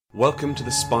Welcome to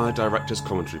the Spire Directors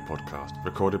Commentary Podcast,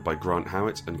 recorded by Grant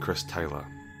Howitt and Chris Taylor.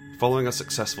 Following a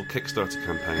successful Kickstarter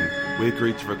campaign, we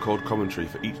agreed to record commentary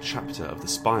for each chapter of the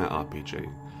Spire RPG,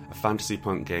 a fantasy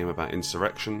punk game about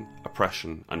insurrection,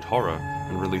 oppression, and horror,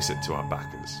 and release it to our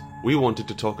backers. We wanted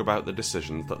to talk about the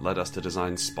decisions that led us to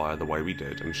design Spire the way we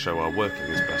did and show our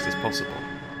working as best as possible.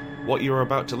 What you are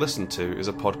about to listen to is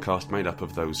a podcast made up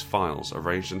of those files,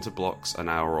 arranged into blocks an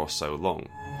hour or so long.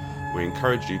 We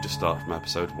encourage you to start from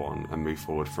episode 1 and move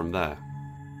forward from there.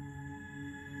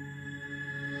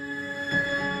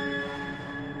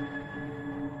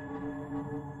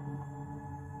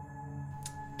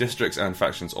 Districts and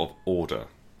factions of Order.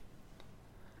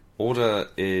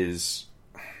 Order's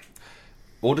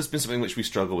been something which we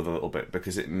struggle with a little bit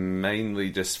because it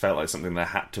mainly just felt like something there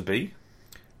had to be.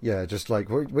 Yeah, just like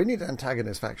we need an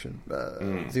antagonist faction,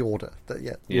 the Order,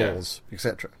 laws,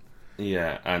 etc.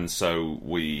 Yeah, and so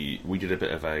we did a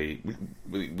bit of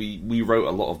we wrote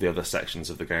a lot of the other sections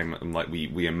of the game, and like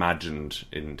we imagined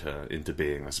into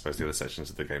being, I suppose, the other sections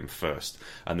of the game first,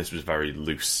 and this was very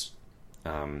loose.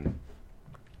 But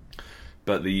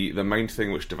the main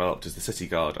thing which developed is the City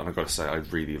Guard, and I've got to say I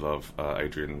really love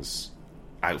Adrian's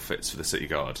outfits for the City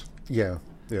Guard. Yeah,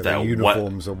 their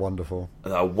uniforms are wonderful.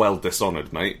 They're well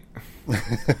dishonoured, mate.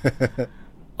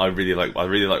 I really like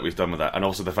what we've done with that, and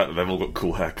also the fact that they've all got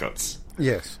cool haircuts.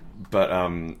 Yes, but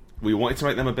we wanted to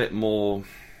make them a bit more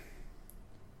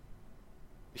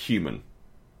human,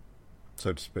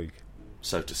 so to speak.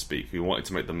 We wanted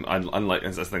to make them, unlike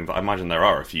that's the thing. I imagine there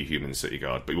are a few human City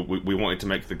Guard, but we wanted to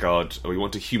make the Guard. We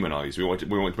want to humanise. We wanted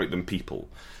to make them people.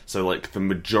 So, like, the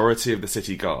majority of the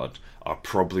City Guard are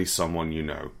probably someone you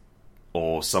know,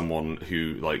 or someone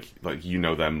who like you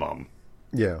know their mum.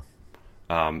 Yeah.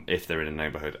 If they're in a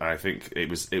neighbourhood, and I think it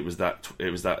was that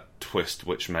twist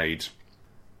which made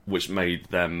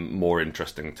them more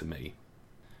interesting to me,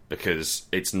 because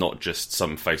it's not just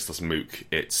some faceless mook;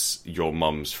 it's your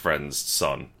mum's friend's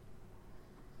son,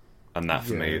 and that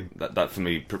for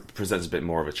me presents a bit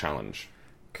more of a challenge.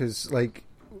 Because like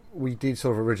we did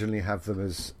sort of originally have them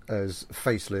as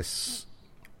faceless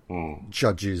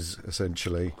judges,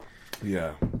 essentially.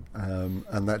 Yeah,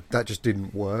 and that just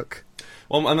didn't work.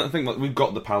 Well, and I think like, we've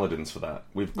got the paladins for that.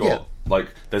 We've got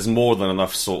there's more than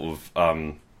enough sort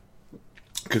of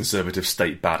conservative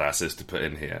state badasses to put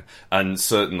in here, and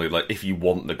certainly like if you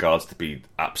want the guards to be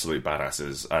absolute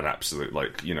badasses and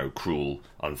absolute cruel,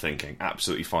 unthinking,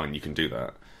 absolutely fine, you can do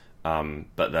that.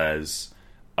 But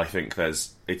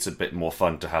it's a bit more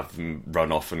fun to have them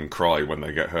run off and cry when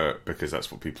they get hurt, because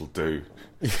that's what people do.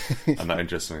 And that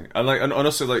interests me. And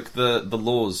also like the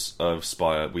laws of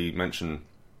Spire we mention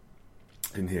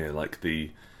in here, like what do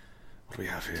we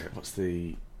have here? What's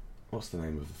the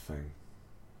name of the thing?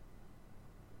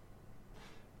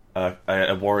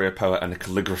 A warrior poet and a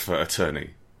calligrapher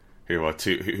attorney who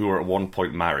are at one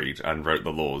point married and wrote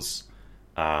the laws,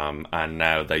 and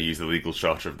now they use the legal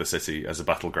charter of the city as a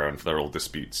battleground for their old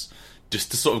disputes, just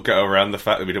to sort of go around the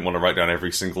fact that we didn't want to write down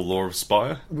every single law of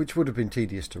Spire, which would have been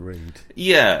tedious to read.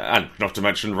 Yeah, and not to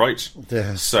mention write.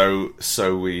 Yeah. So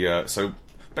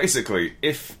basically,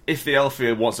 if the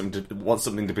Elfir wants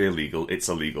something to be illegal, it's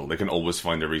illegal. They can always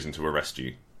find a reason to arrest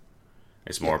you.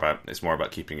 It's more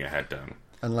about keeping your head down.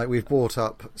 And like we've brought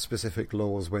up specific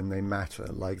laws when they matter,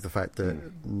 like the fact that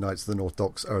Knights of the North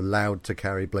Docks are allowed to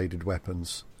carry bladed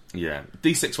weapons. Yeah,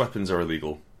 D6 weapons are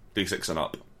illegal. D6 and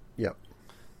up. Yep.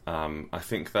 I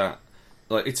think that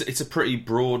it's a pretty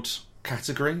broad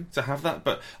category to have that,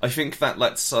 but I think that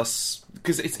lets us,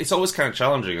 because it's always kind of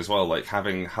challenging as well, like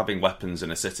having weapons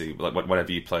in a city, like whenever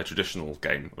you play a traditional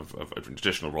game of a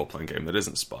traditional role-playing game that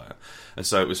isn't Spire. And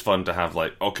so it was fun to have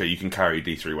okay, you can carry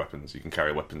D3 weapons, you can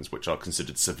carry weapons which are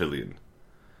considered civilian.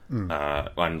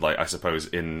 And I suppose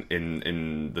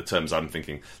in the terms I'm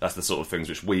thinking, that's the sort of things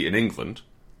which we in England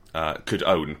could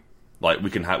own. Like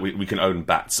we can own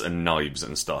bats and knives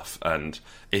and stuff, and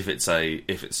if it's a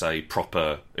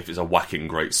whacking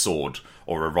great sword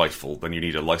or a rifle, then you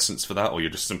need a license for that, or you're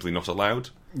just simply not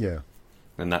allowed. Yeah,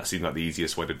 and that seemed like the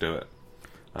easiest way to do it.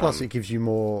 Plus, it gives you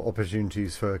more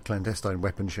opportunities for clandestine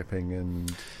weapon shipping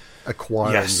and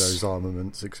acquiring those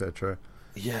armaments, etc.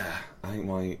 Yeah, I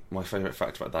think my favourite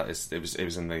fact about that is it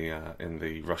was in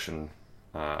the Russian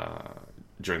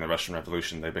during the Russian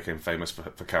Revolution, they became famous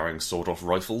for carrying sawed-off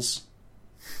rifles.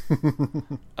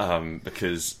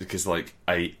 Because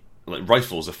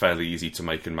rifles are fairly easy to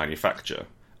make and manufacture,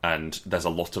 and there's a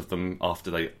lot of them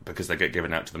because they get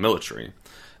given out to the military,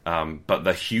 but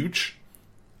they're huge,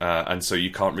 and so you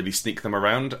can't really sneak them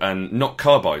around, and not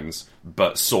carbines,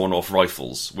 but sawn-off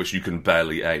rifles, which you can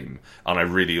barely aim. And I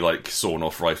really like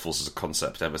sawn-off rifles as a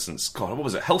concept ever since, God, what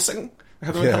was it, Helsing?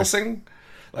 Heather Helsing.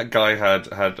 That guy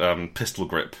had pistol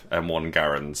grip M1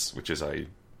 Garands, which is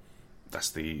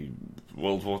that's the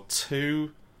World War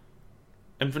II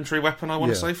infantry weapon, I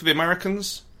want to say, for the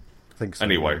Americans. I think so.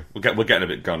 Anyway, we're getting a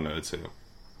bit gun nerds here.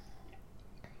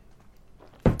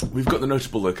 We've got the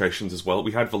notable locations as well.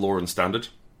 We had Valoran Standard,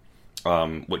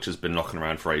 which has been knocking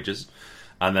around for ages,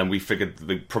 and then we figured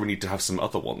they probably need to have some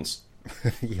other ones.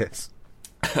 Yes.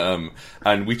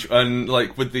 And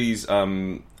like with these,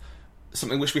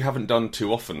 something which we haven't done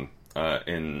too often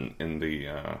in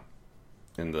the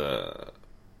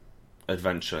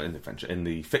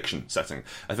fiction setting.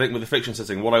 I think with the fiction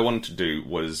setting, what I wanted to do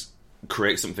was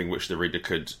create something which the reader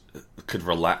could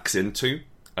relax into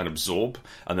and absorb,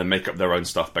 and then make up their own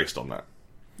stuff based on that.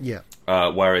 Yeah.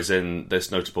 Whereas in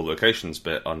this notable locations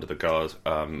bit under the guard,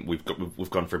 we've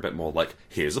gone for a bit more like,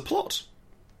 here's a plot.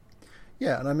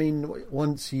 Yeah, and I mean,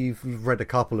 once you've read a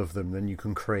couple of them, then you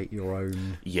can create your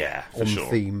own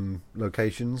on-theme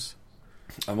locations.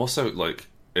 I'm also like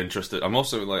interested. I'm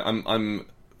also like I'm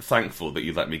thankful that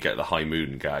you let me get the High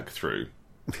Moon gag through.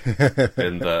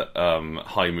 In that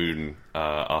High Moon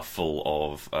are full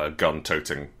of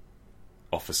gun-toting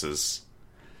officers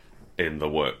in the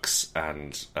works,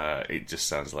 and it just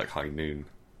sounds like High Noon.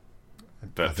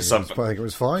 But I think it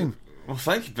was fine. Well,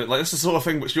 thank you. But like, that's the sort of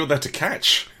thing which you're there to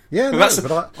catch. Yeah, no, that's in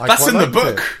the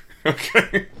book. It.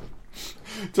 Okay.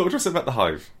 Talk to us about the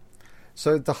Hive.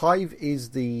 So the Hive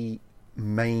is the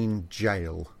main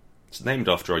jail. It's named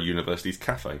after our university's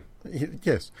cafe.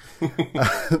 Yes,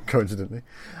 coincidentally,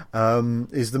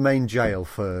 is the main jail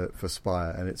for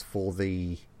Spire, and it's for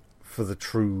the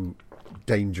true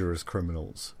dangerous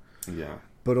criminals. Yeah,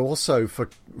 but also for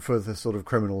the sort of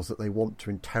criminals that they want to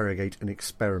interrogate and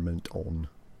experiment on.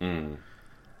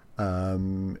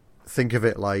 Think of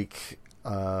it like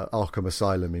Arkham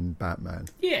Asylum in Batman.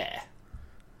 Yeah,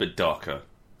 but darker.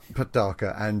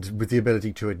 And with the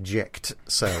ability to eject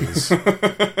cells.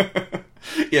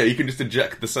 Yeah, you can just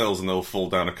eject the cells and they'll fall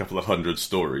down a couple of hundred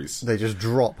stories. They just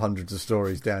drop hundreds of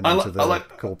stories down into the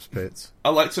corpse pits. I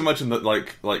like to imagine that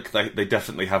like they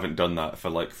definitely haven't done that for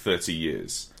like 30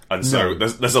 years. And so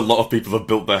there's a lot of people that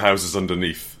built their houses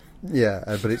underneath. Yeah,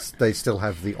 but they still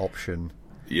have the option.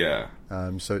 Yeah.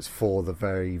 So it's for the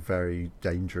very, very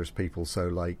dangerous people. So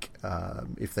like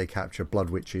if they capture blood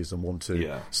witches and want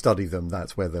to study them,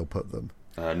 that's where they'll put them.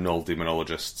 Null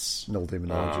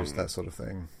demonologists, that sort of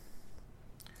thing.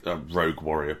 A rogue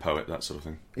warrior poet, that sort of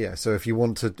thing. Yeah, so if you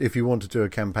want to do a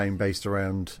campaign based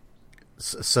around a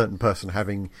certain person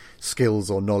having skills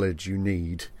or knowledge you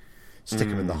need, stick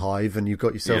them in the Hive, and you've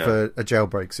got yourself a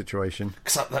jailbreak situation.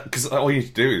 Because all you need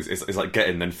to do is like get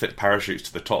in, then fit parachutes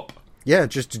to the top. Yeah,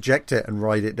 just eject it and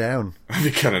ride it down. That'd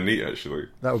be kind of neat, actually.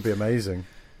 That would be amazing.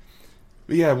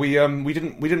 But yeah, we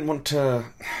didn't want to.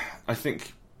 I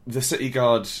think the City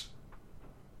Guard.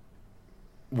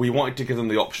 We wanted to give them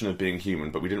the option of being human,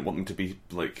 but we didn't want them to be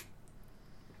like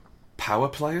power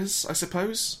players, I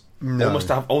suppose. No.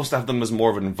 Almost have them as more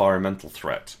of an environmental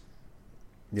threat.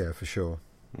 Yeah, for sure.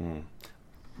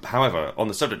 However, on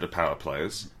the subject of power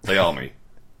players, the army.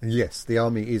 Yes, the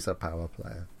army is a power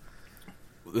player.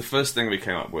 The first thing we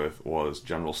came up with was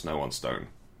General Snow on Stone,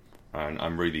 and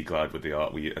I'm really glad with the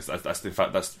art that's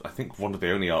I think one of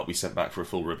the only art we sent back for a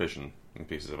full revision in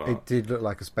pieces of art. It did look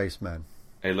like a spaceman.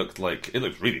 It looked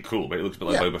really cool, but it looked a bit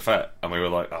like Boba Fett, and we were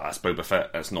like, that's Boba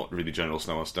Fett. That's not really General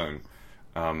Snow on Stone.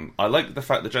 I like the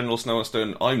fact that General Snow on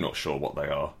Stone. I'm not sure what they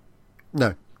are.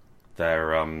 No,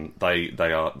 they're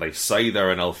they say they're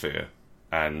an Elfir,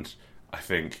 and I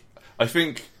think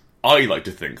I like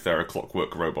to think they're a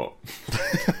clockwork robot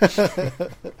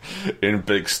in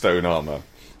big stone armor,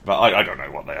 but I don't know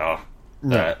what they are.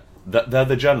 No. They're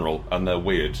the general, and they're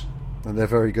weird, and they're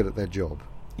very good at their job.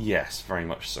 Yes, very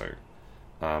much so.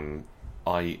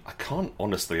 I can't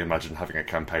honestly imagine having a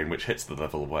campaign which hits the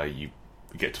level where you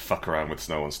get to fuck around with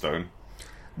Snow on Stone.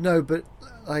 No, but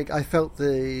like I felt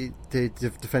the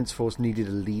Defence Force needed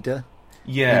a leader.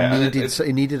 Yeah,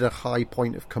 it needed a high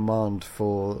point of command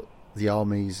for the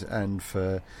armies, and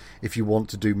for if you want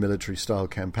to do military style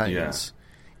campaigns,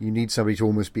 you need somebody to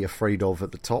almost be afraid of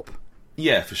at the top.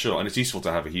 Yeah, for sure, and it's useful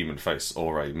to have a human face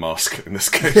or a mask in this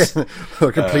case, or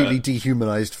a completely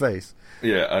dehumanized face.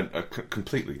 Yeah, a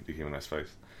completely dehumanized face.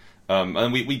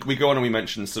 And we go on and we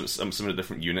mention some of the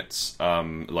different units.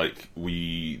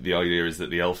 The idea is that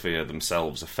the Elfir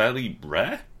themselves are fairly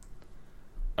rare.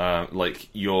 Like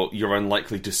you're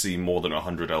unlikely to see more than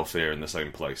 100 Elfir in the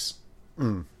same place.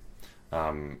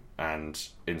 And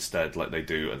instead, like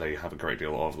they have a great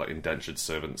deal of like indentured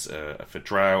servants for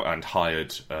Drow and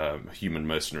hired human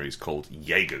mercenaries called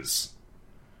Jaegers.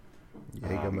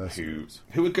 Jaeger mercenaries.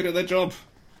 Who are good at their job.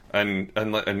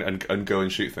 and go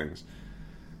and shoot things.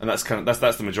 And that's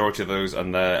the majority of those,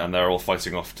 and they're all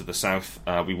fighting off to the south.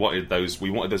 We wanted those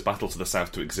battles to the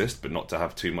south to exist, but not to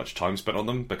have too much time spent on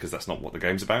them, because that's not what the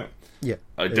game's about. Yeah,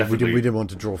 definitely. We didn't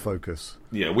want to draw focus.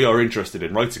 Yeah, we are interested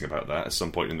in writing about that at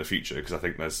some point in the future, because I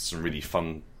think there's some really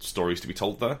fun stories to be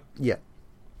told there. Yeah.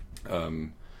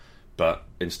 But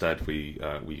instead,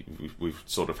 we've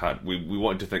sort of had we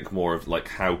wanted to think more of like,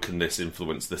 how can this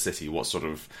influence the city? What sort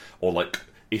of, or like,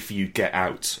 if you get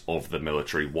out of the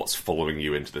military, what's following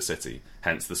you into the city?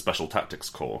 Hence the Special Tactics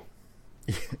Corps.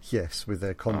 Yes, with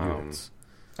their conduits.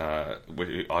 I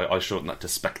shorten that to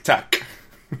Spectac,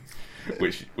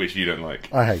 which you don't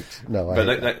like. I hate. No,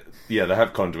 they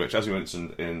have conduits, as we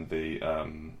mentioned in the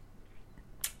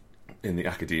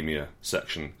academia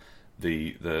section.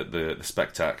 The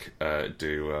Spectac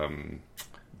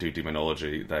do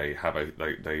demonology. They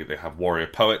have warrior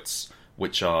poets,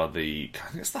 which are I think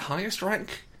it's the highest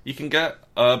rank you can get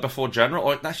before general.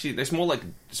 Or actually, it's more like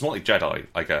Jedi,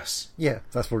 I guess. Yeah,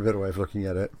 that's probably a better way of looking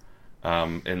at it.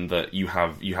 In that you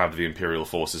have the Imperial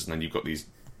forces, and then you've got these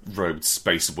robed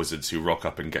space wizards who rock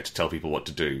up and get to tell people what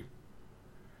to do.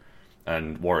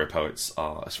 And warrior poets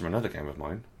it's from another game of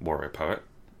mine, Warrior Poet,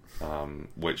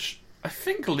 which I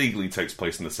think legally takes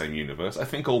place in the same universe. I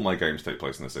think all my games take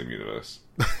place in the same universe.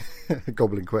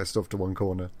 Goblin Quest off to one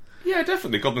corner. Yeah,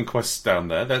 definitely. Goblin Quest's down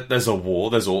there. There's a war.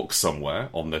 There's orcs somewhere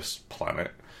on this planet.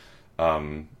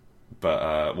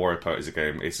 But Warrior Poet is a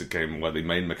game. It's a game where the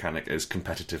main mechanic is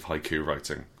competitive haiku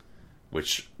writing,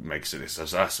 which makes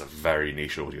that's a very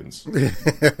niche audience.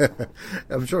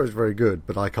 I'm sure it's very good,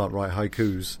 but I can't write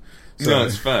haikus. So, no,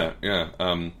 it's fair. Yeah,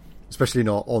 especially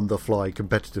not on the fly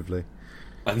competitively.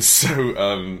 And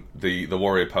so the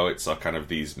warrior poets are kind of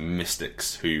these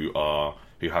mystics who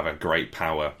have a great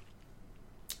power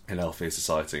in Elfir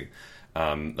society. They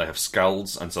have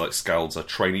Skalds, and so like Skalds are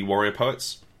trainee warrior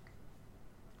poets,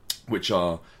 which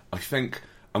are, I think,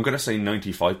 I'm going to say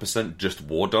 95% just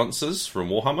war dancers from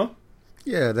Warhammer.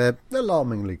 Yeah, they're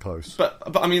alarmingly close. But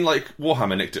I mean, like,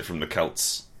 Warhammer nicked it from the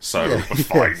Celts, so we're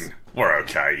fine. Yes. We're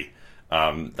okay.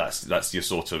 That's your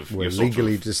sort of... We're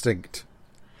legally distinct.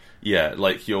 Yeah,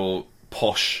 like your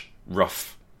posh,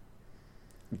 rough,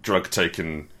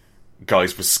 drug-taken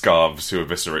guys with scarves who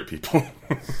eviscerate people.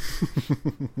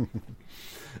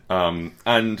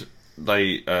 And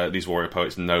these warrior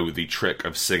poets know the trick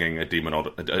of singing a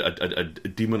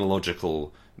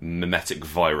demonological mimetic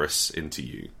virus into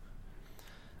you,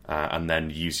 and then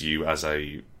use you as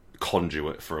a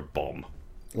conduit for a bomb.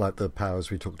 Like the powers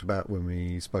we talked about when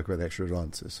we spoke about the extra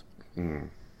advances. Mm.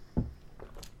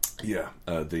 Yeah,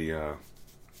 the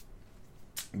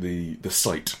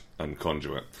sight and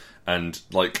conduit, and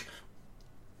like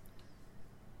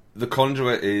the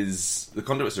conduits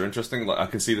are interesting. Like, I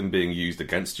can see them being used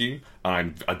against you,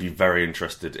 and I'd be very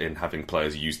interested in having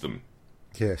players use them.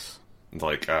 Yes.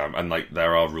 Like, and like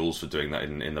there are rules for doing that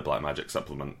in the Black Magic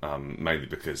supplement, mainly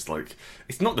because like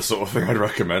it's not the sort of thing I'd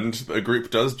recommend that a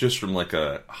group does, just from like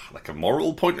a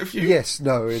moral point of view. Yes,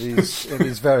 no, it is it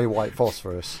is very white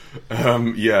phosphorus.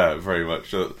 Yeah, very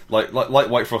much like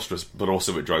white phosphorus, but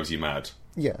also it drives you mad.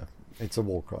 Yeah, it's a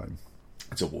war crime.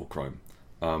 It's a war crime,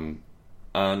 and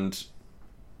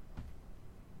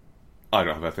I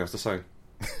don't have anything else to say.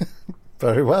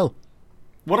 Very well.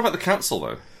 What about the council,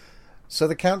 though? So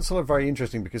the council are very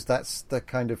interesting because that's the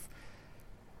kind of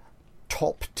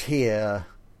top tier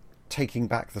taking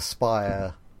back the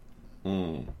Spire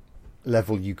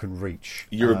level you can reach.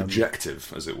 Your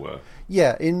objective, as it were.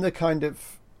 Yeah, in the kind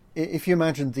of... If you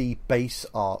imagine the base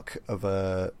arc of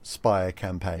a Spire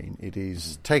campaign, it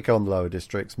is take on lower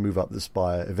districts, move up the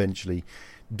Spire, eventually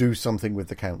do something with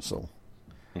the council.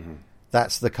 Mm-hmm.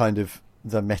 That's the kind of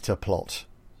the meta plot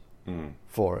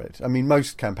for it. I mean,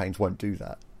 most campaigns won't do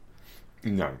that.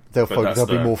 No, they'll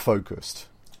be more focused.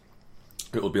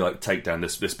 It'll be like take down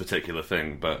this particular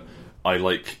thing, but I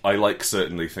like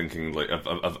certainly thinking like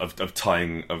of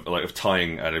tying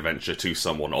an adventure to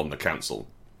someone on the council.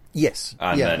 Yes,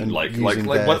 and then like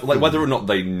whether or not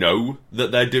they know that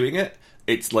they're doing it,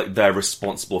 it's like they're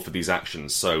responsible for these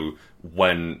actions. So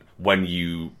when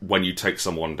you take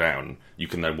someone down, you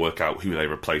can then work out who they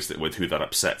replaced it with, who that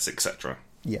upsets, etc.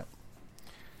 Yeah.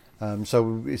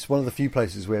 So it's one of the few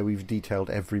places where we've detailed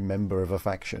every member of a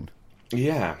faction.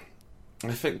 Yeah.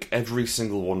 I think every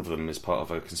single one of them is part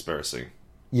of a conspiracy.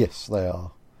 Yes, they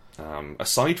are.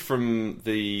 Aside from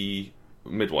the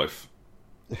midwife.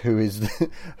 Who is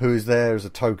there as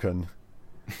a token.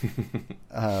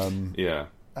 Yeah.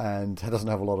 And doesn't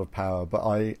have a lot of power, but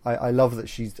I love that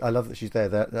she's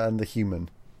there, and the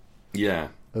human. Yeah.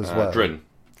 As well. Drin.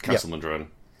 Castleman Drin.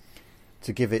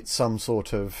 To give it some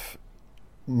sort of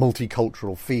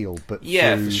multicultural feel, but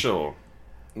for sure.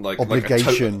 Like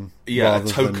obligation, a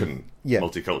token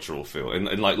multicultural feel, and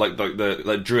like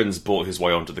the Druin's brought his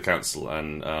way onto the council,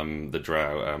 and the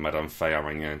Drow, Madame Faye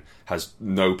Arignan, has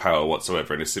no power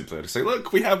whatsoever, and is simply there to say,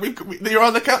 "Look, you're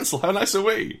on the council. How nice are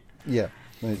we?" Yeah,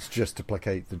 and it's just to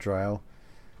placate the Drow.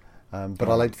 But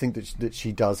I like to think that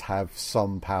she does have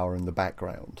some power in the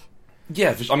background.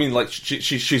 Yeah, I mean, like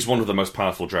she's one of the most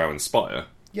powerful Drow in Spire.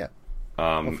 Yeah,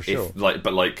 for sure.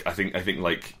 I think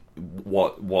like.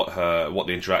 What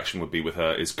the interaction would be with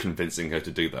her is convincing her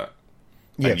to do that,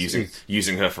 and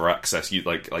using her for access,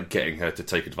 like getting her to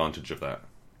take advantage of that.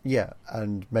 Yeah,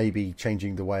 and maybe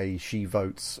changing the way she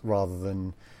votes rather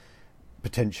than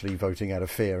potentially voting out of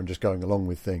fear and just going along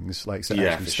with things. Like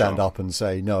actually stand up and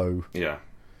say no. Yeah,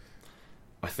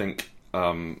 I think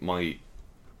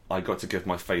I got to give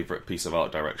my favourite piece of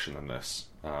art direction in this,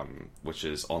 which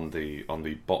is on the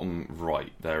bottom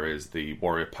right. There is the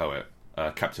warrior poet.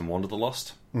 Captain Wander the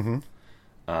Lost,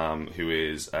 who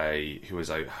is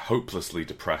a hopelessly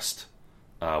depressed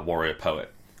warrior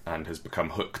poet and has become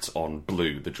hooked on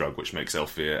blue, the drug which makes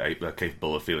Elfir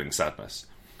capable of feeling sadness.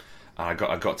 And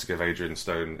I got to give Adrian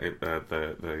Stone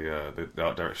the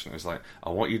art direction. It was like,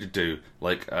 I want you to do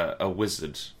like a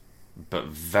wizard, but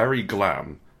very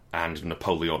glam and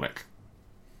Napoleonic.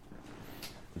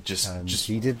 Just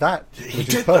he did that. He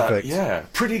did perfect. That. Yeah,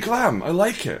 pretty glam. I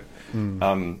like it.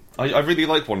 I really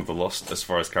like One of the Lost as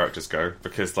far as characters go,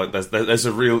 because like there's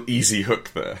a real easy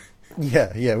hook there.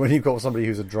 Yeah. When you've got somebody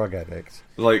who's a drug addict,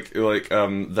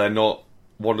 they're not.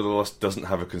 One of the Lost doesn't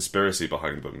have a conspiracy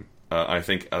behind them. I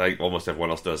think almost everyone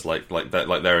else does. Like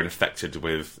they're infected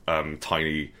with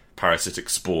tiny parasitic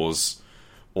spores,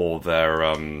 or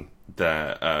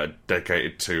they're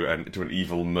dedicated to an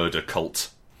evil murder cult,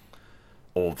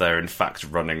 or they're in fact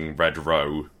running Red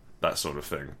Row. That sort of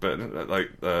thing, but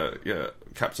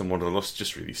Captain Wander the Lost is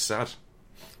just really sad.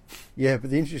 Yeah,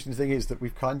 but the interesting thing is that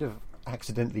we've kind of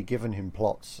accidentally given him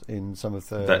plots in some of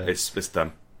the. It's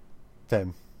them.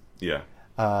 Them. Yeah.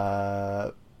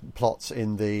 Plots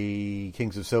in the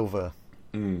Kings of Silver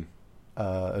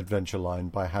adventure line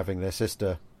by having their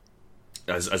sister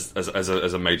as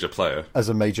a major player,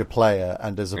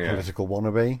 and as a political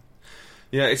wannabe.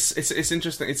 Yeah, it's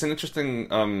interesting. It's an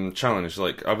interesting challenge.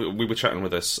 Like we were chatting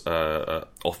with this we're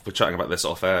chatting about this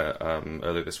off air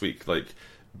earlier this week. Like,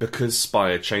 because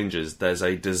Spire changes, there's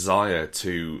a desire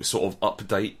to sort of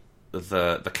update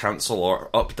the council or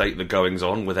update the goings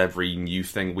on with every new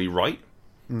thing we write.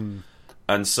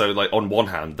 And so, like, on one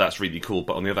hand, that's really cool,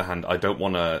 but on the other hand, we don't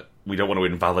want to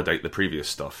invalidate the previous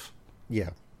stuff. Yeah.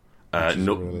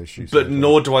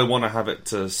 Nor do I want to have it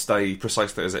to stay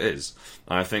precisely as it is.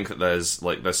 And I think that there's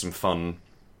some fun.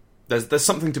 There's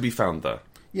something to be found there.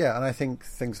 Yeah, and I think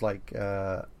things like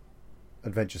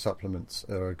adventure supplements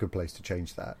are a good place to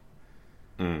change that.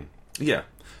 Yeah.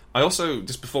 I also,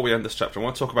 just before we end this chapter, I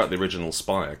want to talk about the original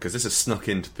Spire, because this is snuck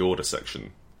into the Order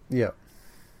section. Yeah.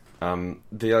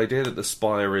 The idea that the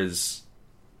Spire is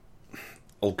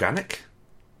organic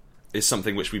is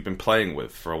something which we've been playing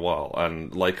with for a while,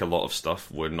 and like a lot of stuff,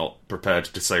 we're not prepared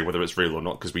to say whether it's real or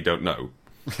not because we don't know.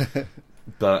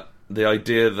 But the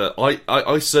idea that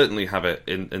I certainly have it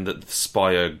in that the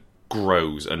Spire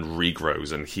grows and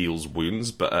regrows and heals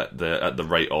wounds, but at the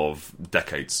rate of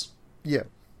decades. Yeah,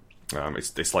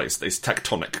 it's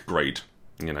tectonic grade.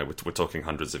 You know, we're talking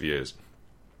hundreds of years,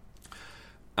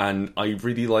 and I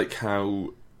really like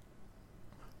how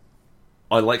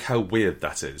weird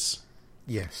that is.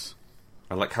 Yes.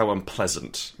 I like how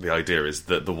unpleasant the idea is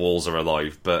that the walls are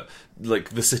alive, but like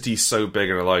the city's so big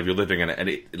and alive, you're living in it, and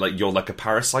it like you're like a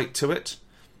parasite to it.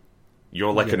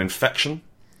 You're like an infection,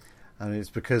 and it's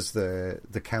because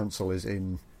the council is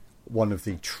in one of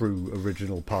the true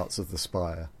original parts of the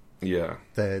Spire. Yeah,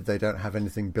 they don't have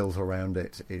anything built around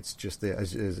it. It's just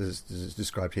as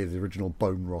described here, the original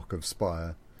bone rock of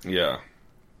Spire. Yeah.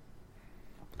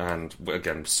 And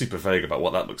again, super vague about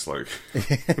what that looks like.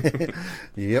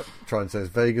 Yep, try and say as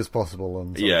vague as possible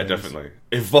on. Yeah, things. Definitely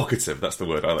evocative. That's the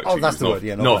word I like to use. Oh, that's the word.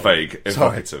 Yeah, not vague.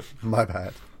 Evocative. Sorry, my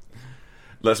bad.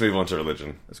 Let's move on to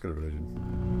religion. Let's go to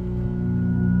religion.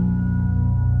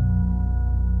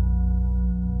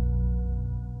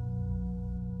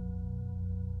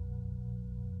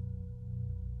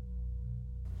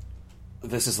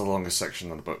 This is the longest section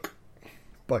of the book.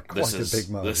 By quite a big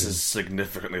margin. This is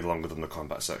significantly longer than the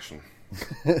combat section.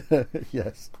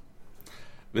 Yes.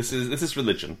 This is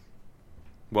religion.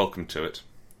 Welcome to it.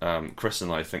 Chris and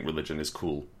I think religion is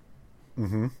cool.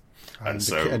 Mm-hmm.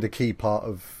 And a key part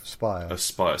of Spire.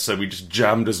 So we just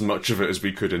jammed as much of it as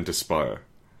we could into Spire.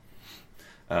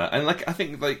 And I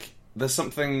think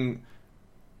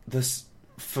there's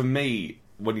for me,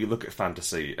 when you look at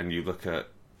fantasy and you look at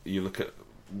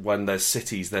when there's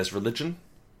cities, there's religion.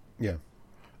 Yeah.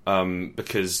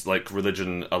 Because like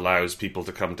religion allows people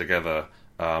to come together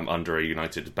under a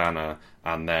united banner,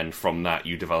 and then from that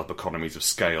you develop economies of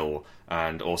scale,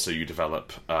 and also you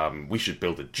develop we should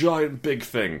build a giant big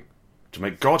thing to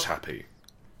make God happy,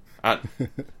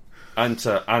 and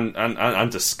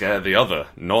to scare the other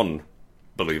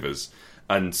non-believers.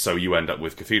 And so you end up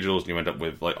with cathedrals, and you end up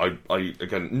with like I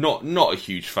again not a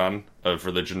huge fan of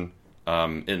religion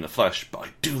in the flesh, but I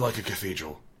do like a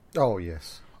cathedral. Oh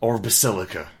yes. Or a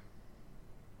basilica.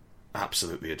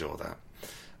 Absolutely adore that.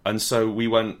 And so we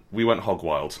went hog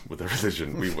wild with the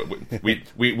religion.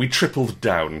 We tripled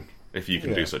down, if you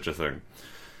can do such a thing.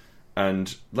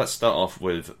 And let's start off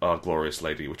with our glorious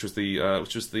lady, which was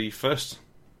the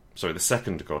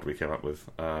second god we came up with.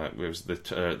 It was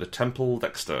the Temple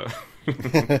Dexter.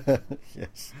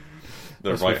 Yes.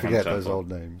 The right hand temple. Those old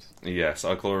names. Yes,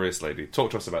 our glorious lady. Talk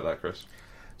to us about that, Chris.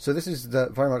 So this is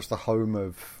very much the home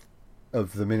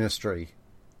of the ministry,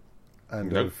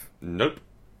 and nope.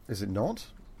 Is it not?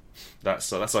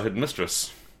 That's our hidden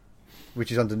mistress,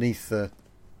 which is underneath the.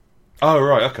 Oh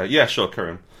right, okay, yeah, sure,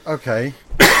 carry on. Okay.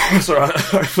 Sorry, I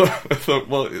thought.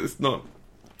 Well, it's not.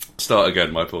 Start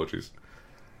again. My apologies.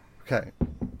 Okay,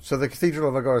 so the Cathedral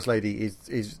of Our Glorious Lady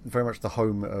is very much the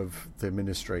home of the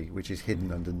ministry, which is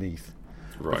hidden underneath.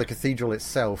 Right. But the cathedral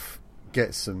itself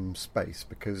gets some space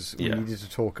because we needed to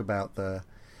talk about the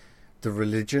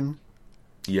religion.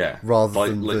 Yeah. Rather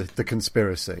than the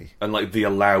conspiracy. And like the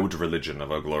allowed religion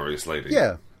of Our Glorious Lady.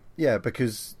 Yeah,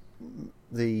 because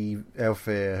the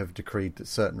Aelfir have decreed that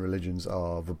certain religions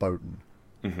are verboten.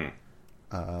 Mm-hmm.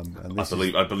 And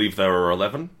I believe there are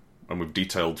 11, and we've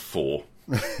detailed 4.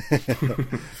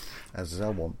 As I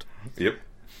want. Yep.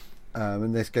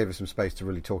 And this gave us some space to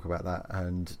really talk about that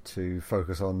and to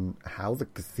focus on how the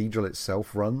cathedral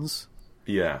itself runs.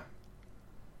 Yeah.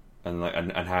 And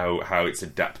how it's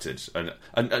adapted. And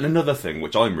another thing,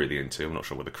 which I'm really into, I'm not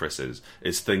sure whether Chris is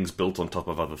things built on top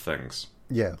of other things.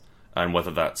 Yeah. And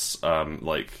whether that's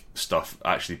like stuff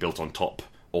actually built on top,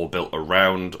 or built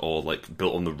around, or like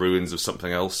built on the ruins of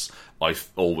something else. I've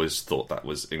always thought that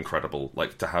was incredible,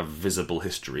 like to have visible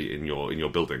history in your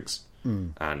buildings,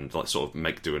 and like sort of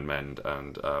make, do, and mend,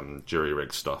 and jury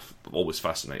rig stuff always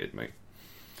fascinated me.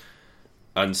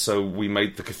 And so we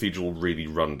made the cathedral really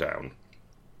run down,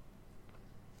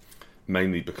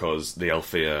 mainly because the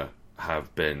Aelfir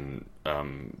have been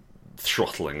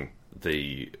throttling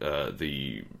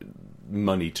the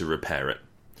money to repair it.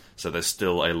 So there's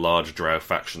still a large drow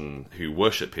faction who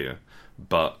worship here,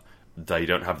 but they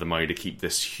don't have the money to keep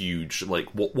this huge, like,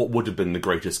 what would have been the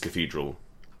greatest cathedral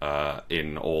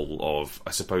in all of, I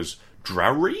suppose,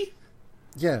 Drowry?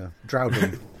 Yeah,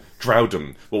 Drowdom.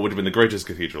 Drowdom, what would have been the greatest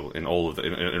cathedral in all of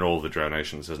the Drow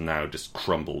nations, has now just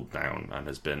crumbled down and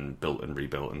has been built and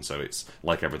rebuilt, and so it's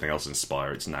like everything else in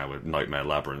Spire, it's now a nightmare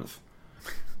labyrinth.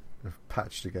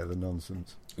 Patched together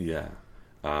nonsense. Yeah.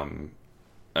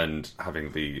 And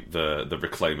having the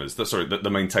reclaimers, the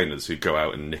maintainers who go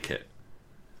out and nick it.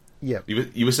 Yeah.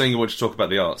 You were saying you wanted to talk about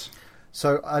the art.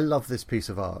 So I love this piece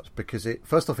of art because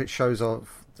first off it shows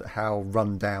off how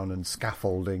run down and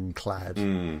scaffolding clad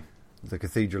the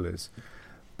cathedral is,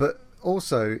 but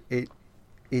also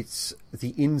it's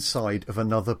the inside of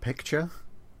another picture.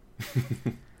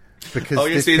 Because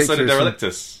you see inside of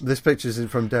Derelictus. This picture is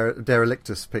from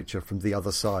Derelictus picture from the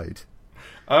other side.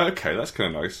 Okay, that's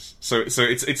kind of nice. So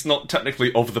it's not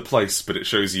technically of the place, but it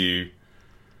shows you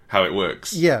how it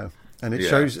works. Yeah, and it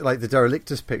shows, like, the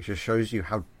Derelictus picture shows you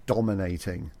how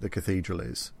dominating the cathedral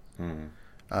is, and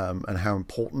how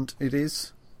important it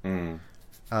is. And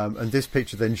this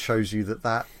picture then shows you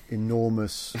that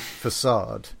enormous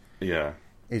facade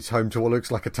is home to what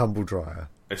looks like a tumble dryer.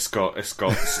 It's got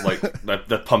like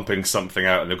they're pumping something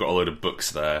out, and they've got a load of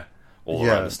books there all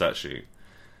around the statue.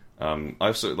 I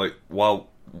also, like, while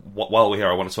we're here,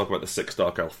 I want to talk about the 6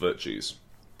 Dark Elf virtues.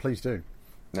 Please do.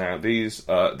 Now, these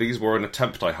were an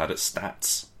attempt I had at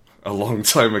stats a long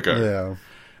time ago.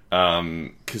 Yeah.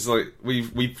 Because like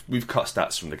we've cut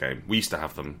stats from the game. We used to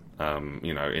have them,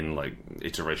 in like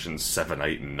iterations 7,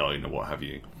 8, and 9, or what have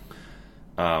you.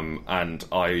 And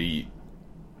I,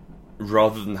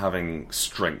 rather than having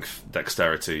strength,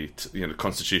 dexterity,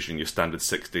 constitution, your standard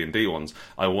 6 D&D ones,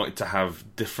 I wanted to have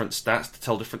different stats to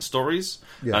tell different stories.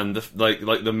 Yeah. And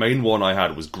the main one I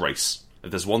had was grace. If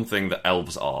there's one thing that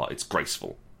elves are, it's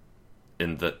graceful,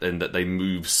 in that they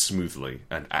move smoothly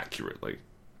and accurately.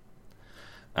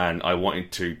 And I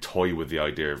wanted to toy with the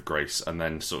idea of grace, and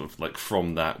then sort of like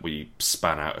from that we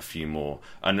span out a few more,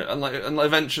 and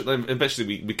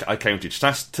eventually I came to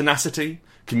tenacity,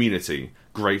 community,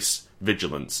 grace,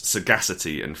 vigilance,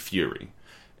 sagacity, and fury,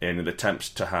 in an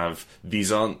attempt to have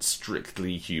these aren't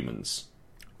strictly humans.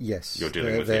 Yes, you're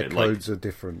dealing with their here. codes are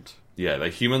different. Yeah, they're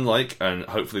human-like, and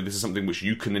hopefully this is something which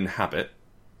you can inhabit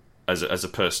as a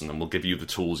person, and will give you the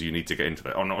tools you need to get into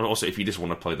that. And also, if you just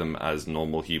want to play them as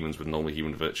normal humans with normal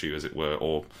human virtue, as it were,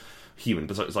 or human,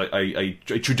 but it's like a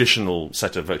traditional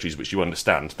set of virtues which you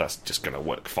understand, that's just going to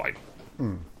work fine.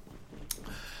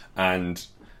 And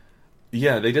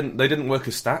yeah, they didn't work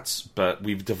as stats, but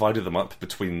we've divided them up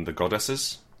between the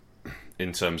goddesses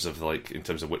in terms of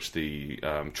which the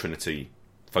Trinity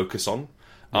focus on,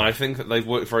 and I think that they've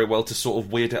worked very well to sort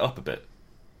of weird it up a bit.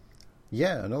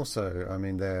 Yeah, and also, I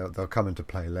mean, they'll come into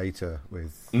play later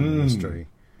with the mystery.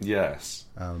 Yes.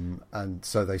 And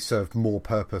so they served more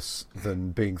purpose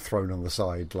than being thrown on the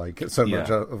side, like so much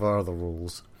of our other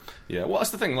rules. Yeah, well,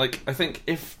 that's the thing. Like, I think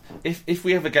if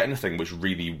we ever get anything which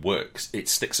really works, it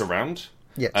sticks around.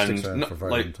 Yeah, it sticks around for a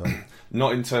very long time.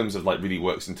 Not in terms of like really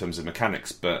works in terms of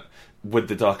mechanics, but with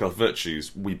the Dark Elf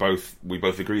virtues, we both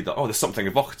agreed that there's something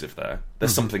evocative there.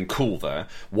 There's something cool there.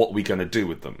 What are we going to do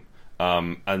with them?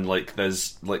 And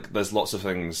there's lots of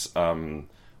things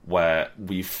where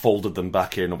we've folded them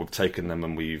back in, or we've taken them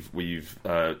and we've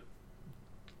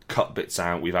cut bits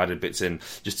out, we've added bits in,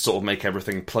 just to sort of make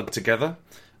everything plug together.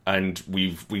 And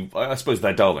I suppose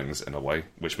they're darlings in a way,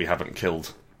 which we haven't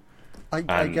killed.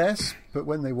 I guess, but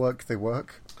when they work, they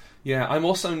work. Yeah, I'm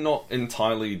also not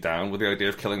entirely down with the idea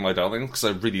of killing my darlings, because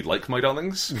I really like my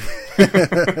darlings.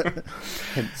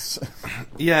 Hence.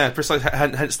 Yeah, precisely.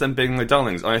 Hence them being my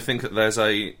darlings. I think that there's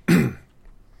a...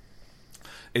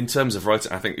 In terms of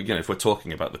writing, I think, if we're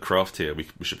talking about the craft here, we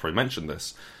should probably mention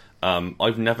this.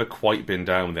 I've never quite been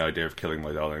down with the idea of killing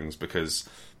my darlings, because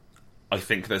I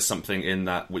think there's something in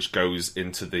that which goes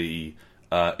into the...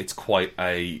 it's quite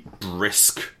a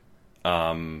brisk...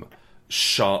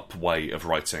 sharp way of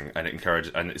writing, and it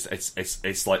encourages, and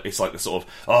it's like the sort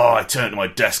of I turn to my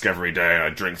desk every day and I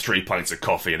drink 3 pints of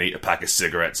coffee and eat a pack of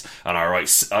cigarettes and I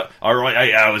write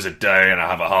 8 hours a day and I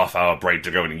have a half-hour break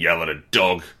to go and yell at a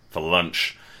dog for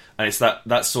lunch, and it's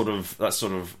that sort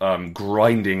of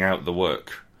grinding out the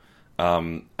work,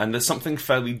 and there's something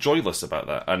fairly joyless about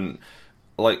that, and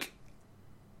like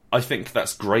I think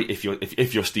that's great if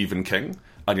you're Stephen King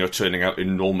and you're turning out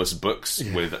enormous books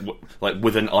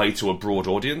with an eye to a broad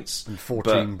audience. And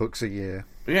 14 books a year.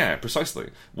 Yeah, precisely.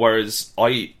 Whereas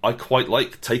I quite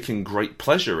like taking great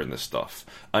pleasure in this stuff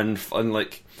and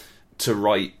like to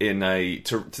write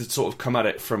to sort of come at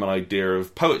it from an idea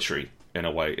of poetry in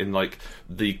a way. In like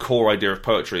the core idea of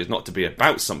poetry is not to be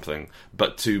about something,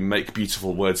 but to make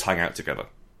beautiful words hang out together.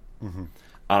 Mm-hmm.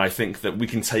 And I think that we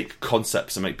can take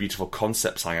concepts and make beautiful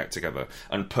concepts hang out together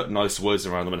and put nice words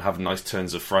around them and have nice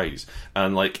turns of phrase.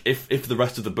 And like, if the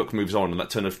rest of the book moves on and that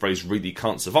turn of phrase really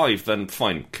can't survive, then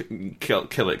fine,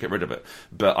 kill it, get rid of it.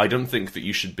 But I don't think that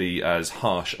you should be as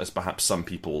harsh as perhaps some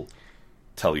people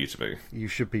tell you to be. You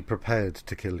should be prepared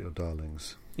to kill your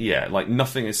darlings. Yeah, like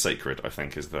nothing is sacred, I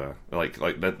think, is there. Like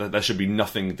there should be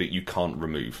nothing that you can't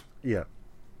remove. Yeah.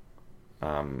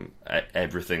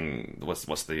 Everything.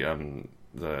 What's the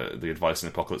advice in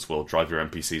Apocalypse World? Drive your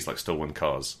NPCs like stolen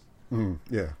cars.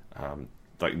 Yeah.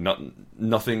 Like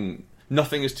nothing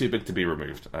is too big to be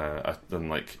removed. And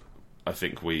like, I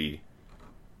think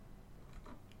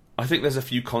there's a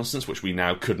few constants which we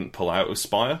now couldn't pull out of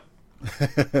Spire.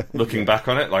 Looking back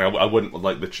on it, like I wouldn't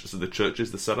like the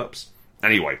churches, the setups.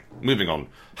 Anyway, moving on.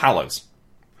 Hallows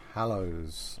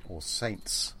or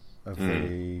saints of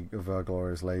our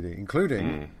glorious lady,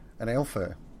 including an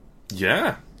Aelfir.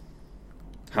 Yeah.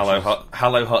 Hallow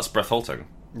Heart's Breathhalting.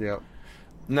 Yeah.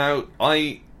 Now,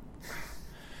 I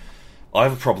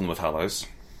have a problem with Hallows.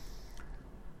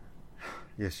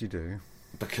 Yes, you do.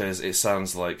 Because it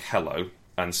sounds like hello,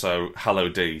 and so Hello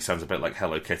D sounds a bit like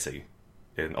Hello Kitty,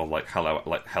 or like Hello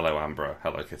Ambra,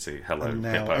 Hello Kitty, Hello and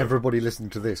now Hippo. Everybody listening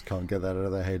to this can't get that out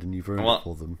of their head, and you've ruined it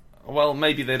for them. Well,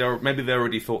 maybe they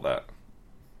already thought that.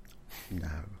 No,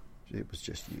 it was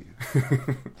just you.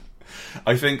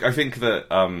 I think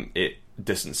that it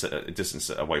distance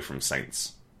it away from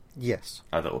Saints. Yes,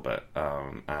 a little bit,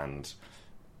 and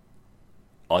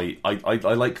I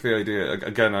like the idea.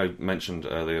 Again, I mentioned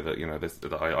earlier that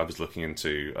that I was looking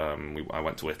into. I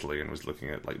went to Italy and was looking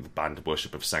at like the banned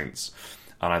worship of saints,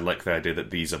 and I like the idea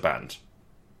that these are banned,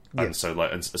 and so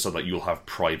that you'll have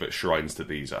private shrines to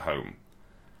these at home.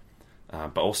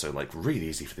 But also, like, really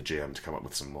easy for the GM to come up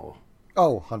with some more.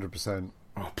 Oh, 100%.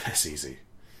 Oh, piss easy.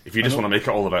 If you just want to make it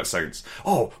all about saints.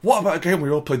 Oh, what about a game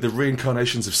where we all played the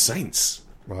reincarnations of saints?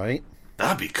 Right.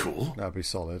 That'd be cool. That'd be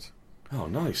solid. Oh,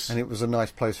 nice. And it was a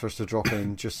nice place for us to drop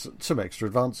in just some extra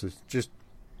advances. Just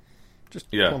Just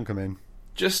plonk them in.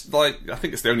 Just like, I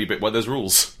think it's the only bit where there's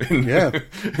rules in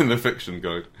in the fiction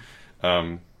guide.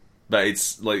 But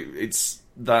it's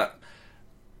that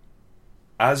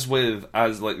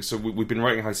so we've been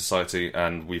writing High Society,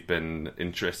 and we've been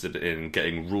interested in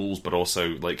getting rules, but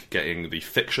also like getting the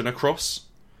fiction across.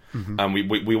 Mm-hmm. And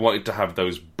we wanted to have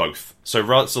those both. So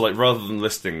rather than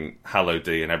listing Hallow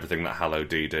D and everything that Hallow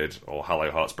D did, or Hallow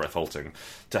Heart's Breath Halting,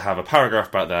 to have a paragraph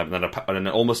about them and then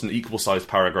almost an equal sized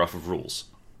paragraph of rules.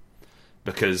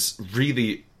 Because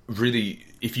really,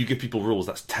 if you give people rules,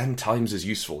 that's 10 times as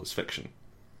useful as fiction.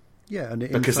 Yeah, and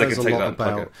it because they can infers take a lot that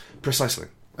about precisely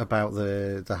about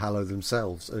the Hallow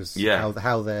themselves, as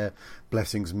how their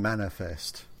blessings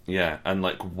manifest. Yeah, and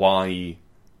like why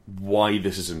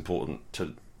this is important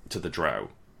to the Drow,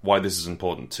 why this is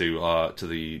important to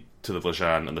the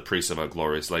Vlajan and the priests of our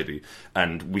glorious lady,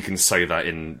 and we can say that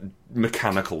in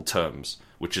mechanical terms,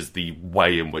 which is the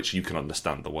way in which you can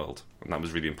understand the world, and that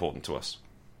was really important to us.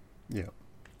 Yeah.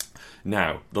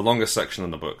 Now, the longest section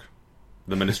in the book,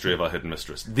 the Ministry of our Hidden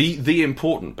Mistress, the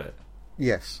important bit.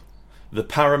 Yes. The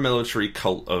paramilitary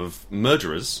cult of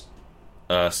murderers,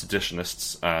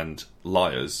 seditionists, and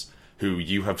liars who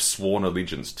you have sworn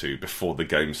allegiance to before the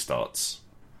game starts.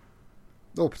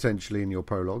 Or potentially in your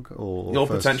prologue, or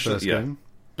first game.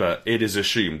 But it is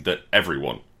assumed that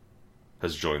everyone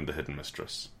has joined the Hidden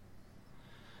Mistress.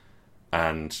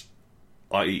 And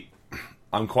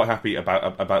I'm quite happy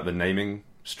about the naming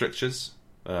strictures.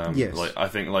 Yes. Like, I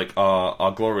think like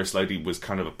our glorious lady was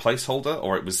kind of a placeholder,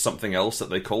 or it was something else that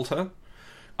they called her,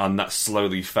 and that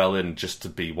slowly fell in just to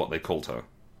be what they called her.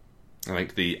 I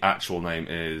think the actual name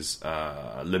is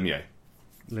Limier.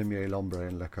 Limier, L'Ombre,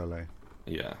 and Le Collet.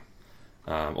 Yeah.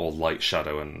 Or Light,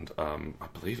 Shadow, and I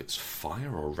believe it's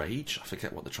Fire or Rage. I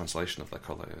forget what the translation of Le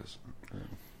Collet is. Okay.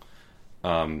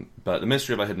 But the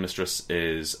Ministry of our Hidden Mistress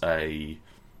is a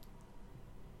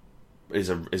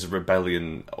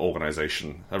rebellion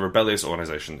organisation, a rebellious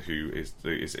organisation who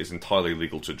is entirely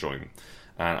legal to join,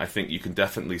 and I think you can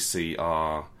definitely see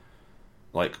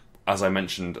as I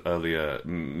mentioned earlier,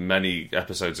 many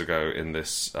episodes ago in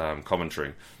this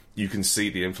commentary, you can see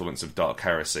the influence of Dark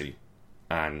Heresy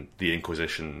and the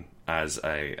Inquisition as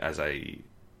a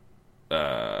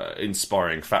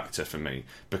inspiring factor for me,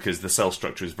 because the cell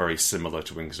structure is very similar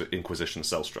to Inquisition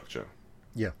cell structure.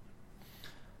 Yeah.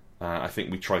 I think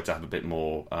we tried to have a bit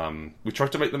more. We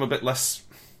tried to make them a bit less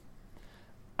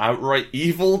outright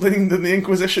evil than the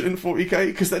Inquisition in 40k,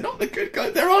 because they're not the good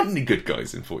guys. There aren't any good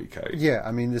guys in 40k. Yeah,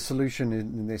 I mean, the solution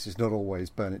in this is not always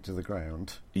burn it to the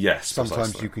ground. Yes,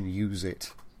 sometimes precisely. You can use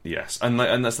it. Yes, and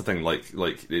that's the thing.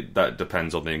 That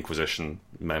depends on the Inquisition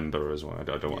member as well.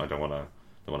 I don't want to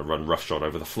run roughshod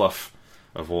over the fluff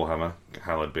of Warhammer,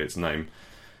 hallowed be its name,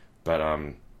 but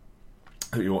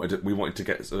we wanted to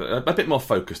get a bit more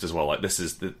focused as well. Like this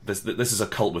is a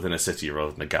cult within a city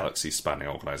rather than a galaxy-spanning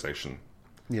organisation.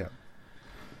 Yeah.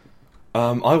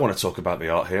 I want to talk about the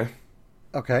art here.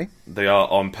 Okay. They are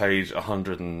on page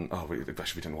 100 and we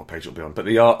don't know what page it'll be on, but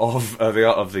the art of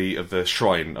the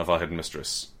shrine of our hidden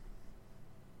mistress.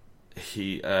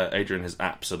 Adrian has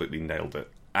absolutely nailed it.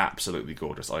 Absolutely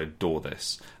gorgeous. I adore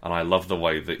this, and I love the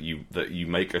way that you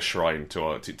make a shrine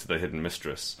to the hidden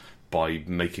mistress by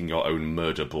making your own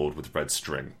murder board with red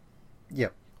string.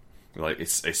 Yep. Like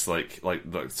it's like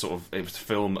the sort of it was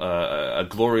film A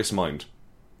Glorious Mind,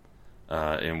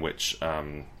 in which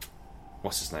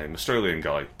what's his name? Australian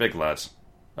guy, big lad,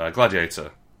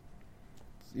 Gladiator.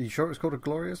 Are you sure it was called A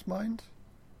Glorious Mind?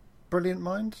 Brilliant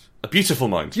Mind? A Beautiful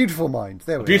Mind. Beautiful Mind.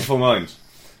 There we go. Beautiful Mind.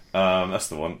 That's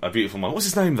the one. A Beautiful Mind. What's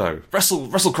his name though? Russell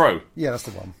Crowe. Yeah, that's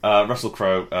the one. Russell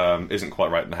Crowe isn't quite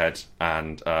right in the head,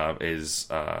 and is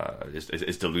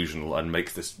delusional, and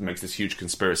makes this huge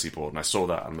conspiracy board. And I saw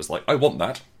that and was like, I want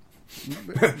that.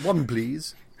 One,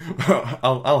 please.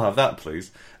 I'll have that,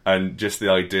 please. And just the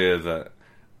idea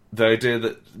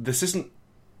that this isn't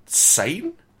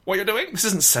sane. What you're doing, this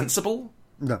isn't sensible.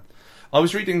 No. I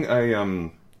was reading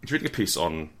a piece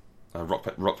on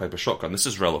Rock Paper Shotgun. This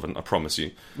is relevant, I promise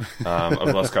you. Over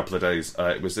the last couple of days,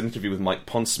 it was an interview with Mike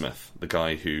Pondsmith, the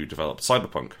guy who developed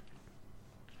Cyberpunk,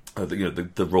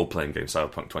 the role playing game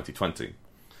Cyberpunk 2020,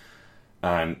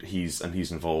 and he's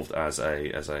involved as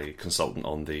a consultant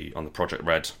on the Project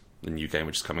Red, the new game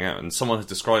which is coming out. And someone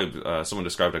described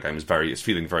the game as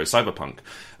feeling very cyberpunk.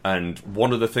 And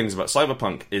one of the things about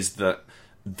cyberpunk is that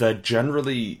they're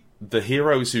generally the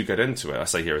heroes who get into it. I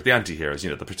say heroes, the anti-heroes,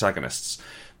 the protagonists.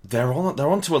 They're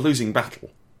onto a losing battle.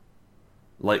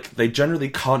 Like, they generally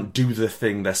can't do the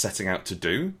thing they're setting out to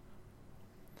do.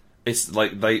 It's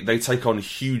like they take on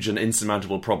huge and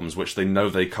insurmountable problems which they know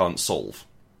they can't solve.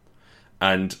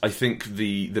 And I think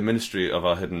the Ministry of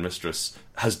our Hidden Mistress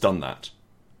has done that.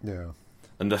 Yeah.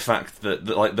 And the fact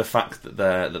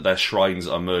that their shrines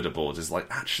are murder boards is like,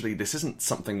 actually, this isn't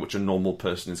something which a normal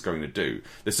person is going to do.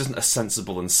 This isn't a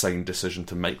sensible and sane decision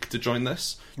to make to join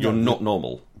this. You're not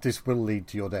normal. This will lead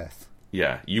to your death.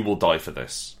 Yeah, you will die for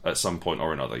this at some point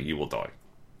or another. You will die,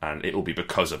 and it will be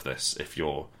because of this. If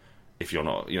you're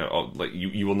not, like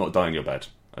you will not die in your bed,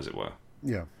 as it were.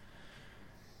 Yeah.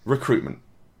 Recruitment.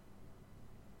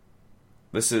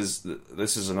 This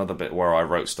is another bit where I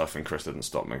wrote stuff and Chris didn't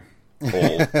stop me.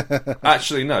 Or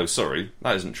actually, no, sorry,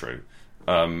 that isn't true.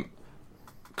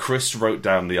 Chris wrote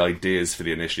down the ideas for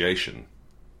the initiation,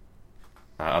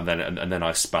 and then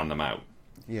I span them out.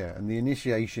 Yeah, and the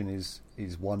initiation is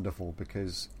wonderful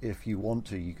because if you want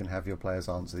to, you can have your players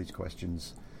answer these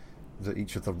questions that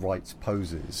each of the rites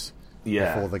poses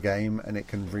before the game, and it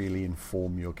can really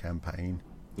inform your campaign.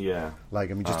 Yeah. Like,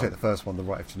 I mean, just take the first one, the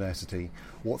Rite of Tenacity.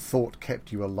 What thought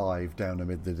kept you alive down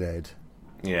amid the dead?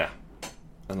 Yeah.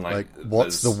 And like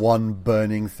what's the one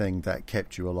burning thing that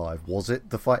kept you alive? Was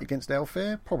it the fight against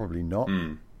Aelfir? Probably not.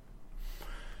 And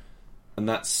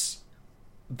that's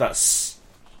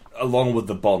along with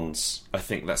the bonds. I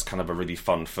think that's kind of a really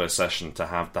fun first session to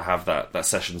have that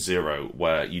session 0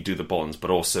 where you do the bonds,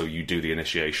 but also you do the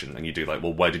initiation, and you do like,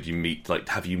 well, where did you meet? Like,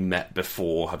 have you met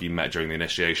before? Have you met during the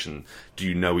initiation? Do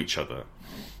you know each other?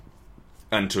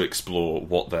 And to explore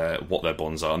what their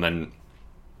bonds are, and then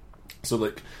so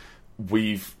like.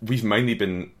 We've mainly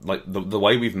been like the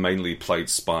way we've mainly played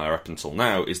Spire up until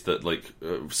now is that like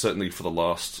certainly for the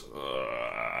last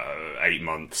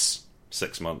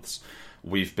 6 months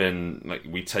we've been like,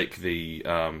 we take the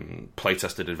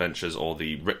playtested adventures or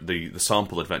the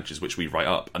sample adventures which we write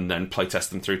up and then playtest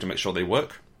them through to make sure they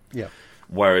work. Yeah.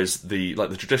 Whereas the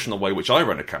traditional way which I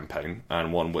run a campaign,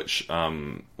 and which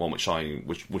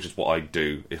is what I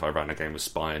do if I ran a game of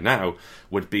Spire now,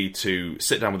 would be to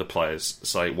sit down with the players,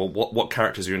 say, well, what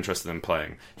characters are you interested in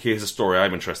playing? Here's a story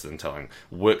I'm interested in telling.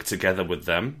 Work together with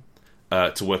them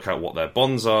to work out what their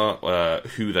bonds are,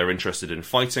 who they're interested in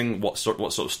fighting, what sort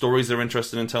of stories they're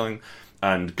interested in telling,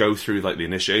 and go through like the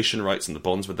initiation rites and the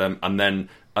bonds with them, and then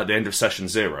at the end of session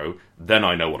 0, then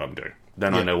I know what I'm doing.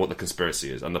 Then I know what the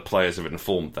conspiracy is, and the players have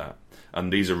informed that,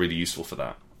 and these are really useful for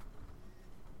that.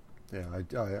 Yeah,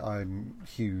 I'm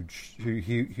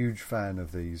huge fan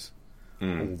of these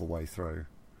all the way through.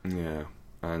 Yeah,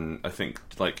 and I think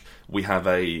like we have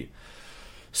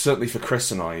certainly for Chris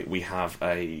and I, we have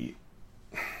a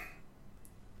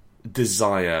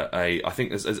desire. I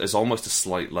think there's almost a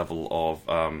slight level of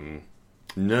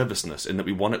nervousness in that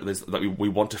we want we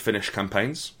want to finish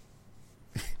campaigns.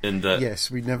 Yes,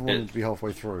 we never wanted to be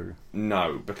halfway through.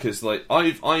 No, because like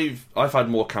I've had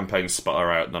more campaigns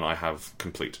sputter out than I have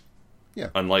complete. Yeah,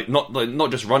 and like not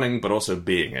just running, but also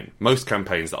being in. Most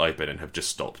campaigns that I've been in have just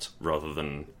stopped rather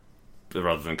than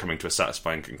coming to a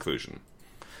satisfying conclusion.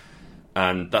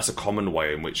 And that's a common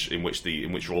way in which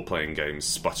role playing games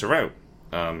sputter out.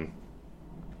 And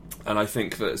I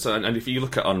think that and if you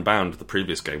look at Unbound, the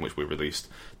previous game which we released,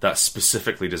 that's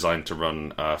specifically designed to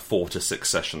run 4 to 6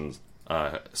 sessions.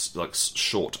 Like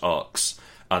short arcs,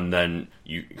 and then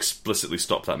you explicitly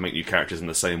stop that, make new characters in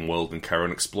the same world and carry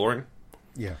on exploring.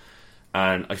 Yeah,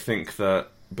 and I think that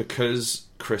because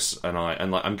Chris and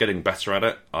I'm getting better at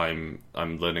it. I'm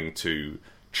learning to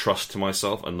trust to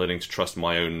myself and learning to trust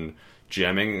my own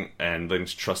GMing and learning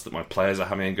to trust that my players are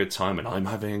having a good time and I'm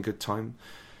having a good time.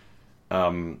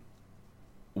 When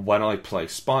I play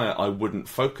Spire, I wouldn't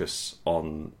focus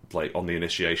on the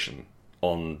initiation.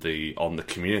 On the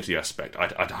community aspect,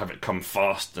 I'd have it come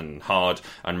fast and hard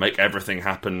and make everything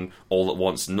happen all at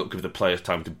once, and not give the players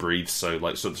time to breathe. So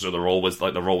they're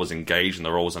always engaged and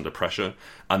they're always under pressure.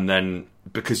 And then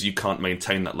because you can't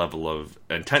maintain that level of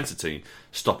intensity,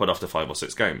 stop it after 5 or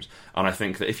 6 games. And I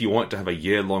think that if you want to have a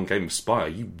year-long game of Spire,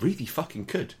 you really fucking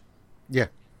could. Yeah.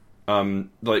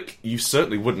 Like you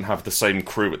certainly wouldn't have the same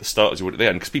crew at the start as you would at the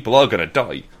end because people are going to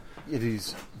die. It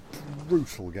is a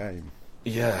brutal game.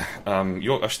 Yeah,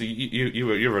 you're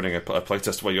running a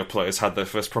playtest where your players had their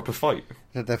first proper fight.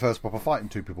 Had their first proper fight, and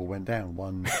 2 people went down.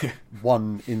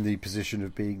 One in the position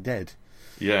of being dead.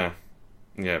 Yeah,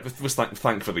 it was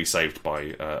thankfully saved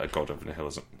by a god of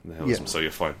nihilism. Yeah. So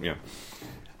you're fine. Yeah,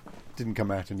 didn't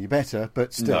come out any better,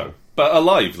 but still, no, but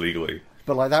alive legally.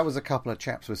 But like that was a couple of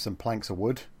chaps with some planks of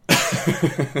wood.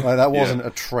 Like that wasn't a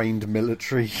trained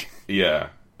military. Yeah,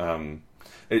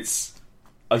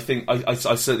 I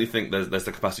certainly think there's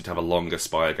the capacity to have a longer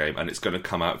Spire game, and it's going to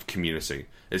come out of community.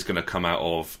 It's going to come out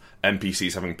of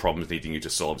NPCs having problems needing you to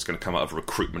solve. It's going to come out of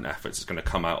recruitment efforts. It's going to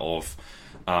come out of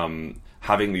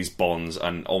having these bonds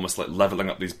and almost like leveling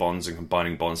up these bonds and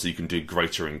combining bonds so you can do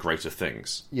greater and greater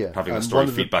things. Yeah, having the story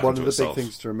feedback into itself. One of the big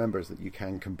things to remember is that you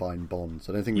can combine bonds.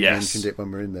 I don't think we mentioned it when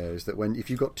we were in there. Is that if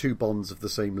you've got two bonds of the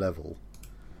same level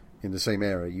in the same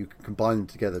area, you can combine them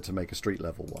together to make a street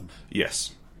level one.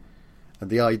 Yes. And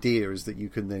the idea is that you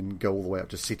can then go all the way up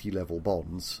to city level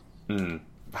bonds.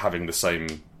 Having the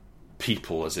same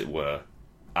people, as it were,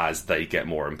 as they get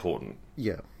more important.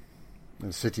 Yeah.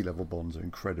 And city level bonds are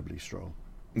incredibly strong.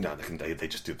 No, they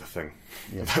just do the thing.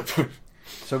 Yeah.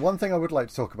 So one thing I would like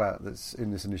to talk about that's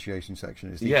in this initiation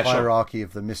section is the hierarchy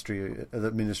of the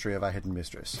Ministry of our Hidden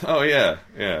Mistress. Oh, yeah,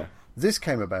 yeah. This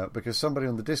came about because somebody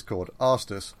on the Discord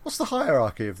asked us, what's the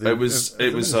hierarchy of the It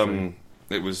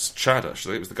was Chad,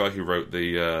 actually. It was the guy who wrote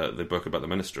the book about the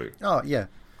Ministry. Oh, yeah.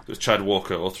 It was Chad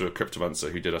Walker, author of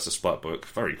Cryptomancer, who did us a splat book,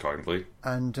 very kindly.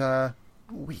 And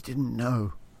we didn't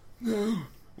know.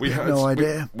 We had no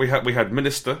idea. We had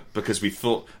Minister, because we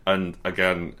thought, and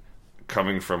again,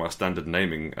 coming from our standard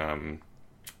naming,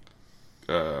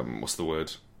 what's the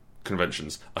word?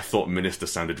 Conventions, I thought Minister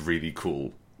sounded really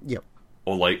cool. Yep.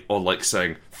 Or like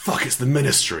saying, fuck, it's the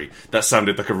Ministry. That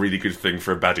sounded like a really good thing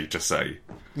for a baddie to say.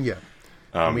 Yeah.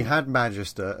 And we had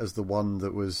Magister as the one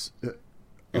that was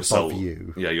above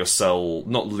you. Yeah, your cell,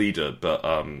 not leader, but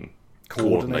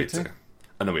coordinator.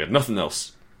 And then we had nothing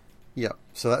else. Yeah,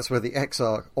 so that's where the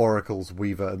Exarch, Oracles,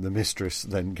 Weaver, and the Mistress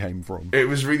then came from. It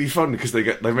was really fun because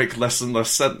they make less and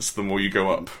less sense the more you go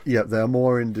up. Yeah, they're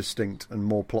more indistinct and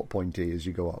more plot pointy as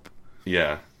you go up.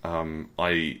 Yeah,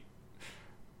 I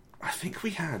think we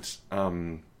had.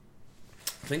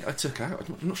 I think I took out.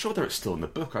 I'm not sure whether it's still in the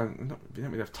book. We don't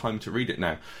really have time to read it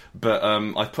now. But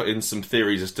I put in some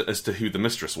theories as to who the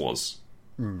Mistress was.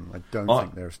 I don't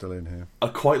think they're still in here. I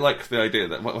quite like the idea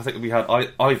that I think we had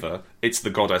either it's the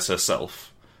goddess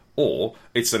herself, or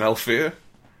it's an Elfir.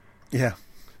 Yeah.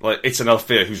 Like, it's an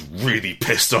Elfir who's really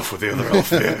pissed off with the other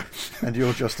Elfir. And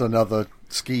you're just another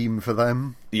scheme for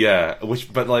them. Yeah,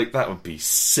 but that would be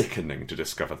sickening to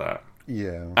discover that.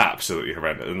 Yeah. Absolutely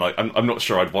horrendous. And I'm not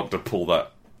sure I'd want to pull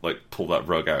that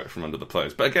rug out from under the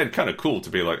players. But again, kind of cool to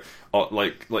be to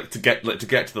get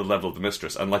to the level of the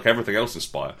Mistress, and like everything else in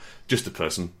Spire, just a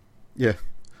person. Yeah.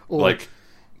 Or,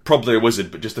 probably a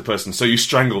wizard, but just a person. So you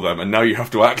strangle them, and now you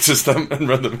have to act as them and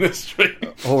run the Ministry.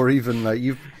 Or even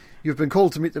you've been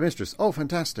called to meet the Mistress. Oh,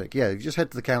 fantastic! Yeah, you just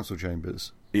head to the council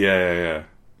chambers. Yeah.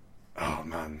 Oh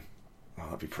man. Oh,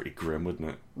 that'd be pretty grim, wouldn't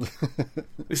it?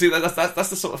 You see, that's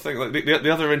the sort of thing. Like,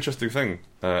 the other interesting thing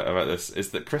about this is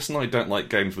that Chris and I don't like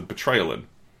games with betrayal in.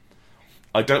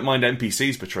 I don't mind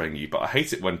NPCs betraying you, but I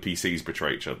hate it when PCs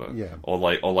betray each other. Yeah. Or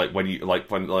when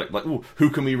ooh, who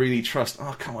can we really trust?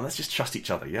 Oh, come on, let's just trust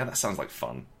each other. Yeah, that sounds like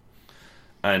fun.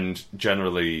 And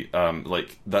generally,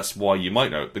 that's why you might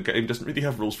know the game doesn't really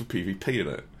have rules for PvP in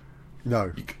it.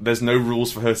 No. There's no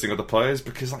rules for hurting other players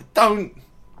because don't.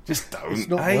 Just don't. It's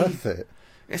not worth it.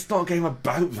 It's not a game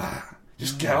about that.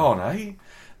 Just get on, eh?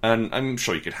 And I'm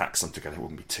sure you could hack some together. It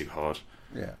wouldn't be too hard.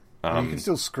 Yeah. You can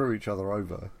still screw each other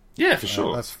over. Yeah, for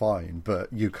sure. That's fine,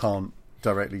 but you can't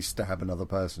directly stab another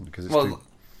person because it's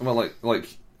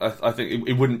I think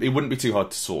it wouldn't be too hard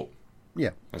to sort.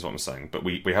 Yeah, that's what I'm saying. But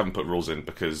we haven't put rules in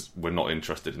because we're not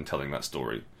interested in telling that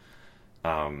story.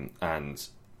 And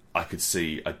I could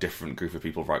see a different group of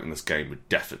people writing this game with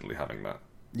definitely having that.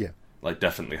 Yeah.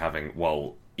 Definitely having,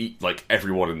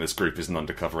 everyone in this group is an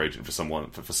undercover agent for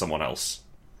someone else.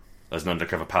 There's an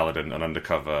undercover paladin, an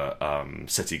undercover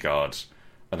city guard,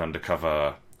 an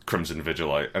undercover Crimson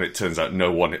Vigilite, and it turns out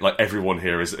no one, everyone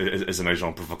here is an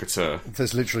agent provocateur.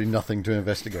 There's literally nothing to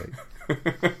investigate.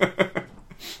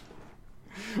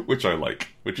 Which I like,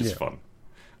 which is fun.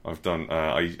 I've done,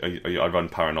 I run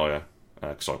Paranoia.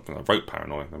 Because I wrote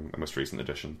Paranoia, the most recent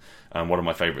edition, and one of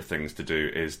my favourite things to do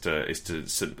is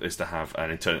to have an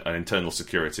internal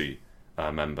security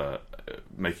member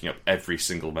making up every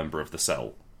single member of the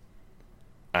cell,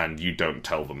 and you don't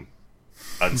tell them,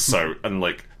 and so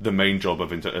the main job of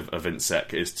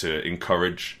InSec is to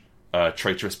encourage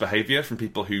traitorous behaviour from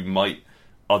people who might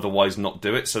otherwise not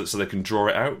do it, so they can draw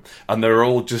it out, and they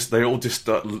all just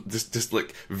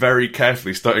very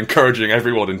carefully start encouraging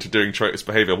everyone into doing traitorous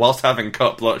behaviour whilst having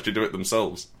carte blanche to do it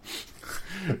themselves,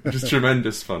 which is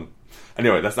tremendous fun.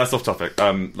 Anyway, that's off topic.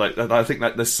 I think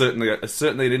that there's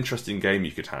certainly an interesting game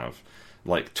you could have,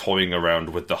 toying around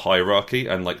with the hierarchy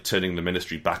and turning the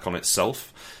Ministry back on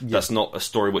itself. Yeah. That's not a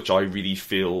story which I really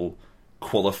feel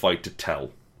qualified to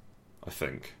tell, I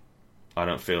think. I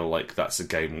don't feel like that's a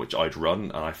game which I'd run,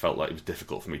 and I felt like it was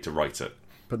difficult for me to write it.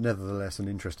 But nevertheless, an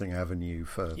interesting avenue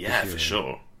for for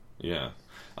sure. Yeah,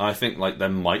 I think like there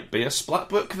might be a splat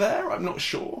book there. I'm not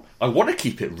sure. I want to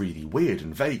keep it really weird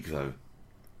and vague, though.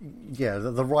 Yeah,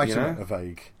 the right amount of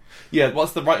vague. Yeah,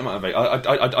 what's the right amount of vague?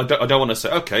 I don't want to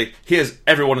say, okay, here's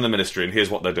everyone in the Ministry and here's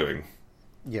what they're doing.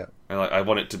 Yeah, and I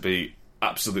want it to be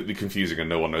absolutely confusing and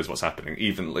no one knows what's happening.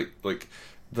 Even like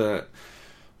the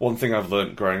one thing I've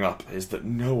learned growing up is that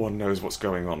no one knows what's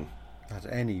going on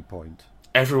at any point.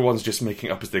 Everyone's just making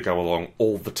up as they go along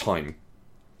all the time,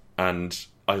 and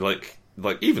I like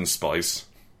even spies.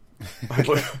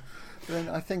 Then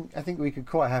I think we could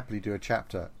quite happily do a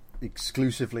chapter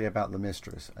exclusively about the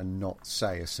Mistress and not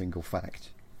say a single fact.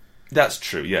 That's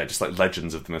true. Yeah, just like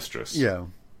Legends of the Mistress. Yeah.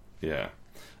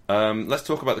 Let's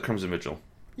talk about the Crimson Vigil.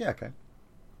 Yeah. Okay.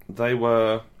 They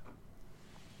were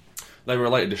a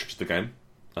late addition to the game.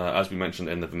 As we mentioned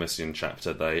in the Vermissian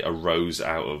chapter, they arose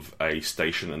out of a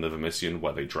station in the Vermissian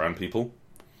where they drowned people,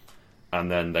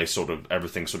 and then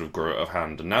everything sort of grew out of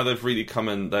hand, and now they've really come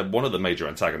in. They're one of the major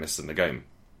antagonists in the game.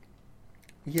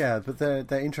 Yeah, but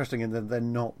they're interesting in that they're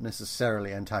not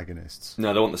necessarily antagonists.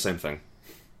 No, they want the same thing.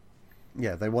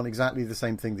 Yeah, they want exactly the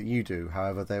same thing that you do.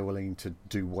 However, they're willing to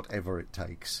do whatever it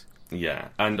takes. Yeah,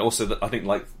 and also I think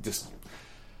just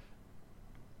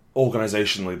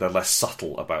organizationally, they're less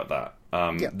subtle about that.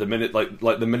 The minute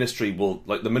the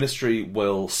ministry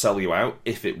will sell you out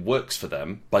if it works for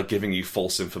them by giving you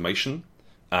false information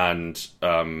and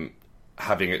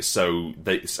having it so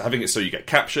you get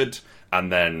captured and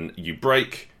then you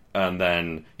break and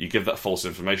then you give that false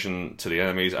information to the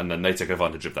enemies and then they take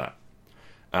advantage of that.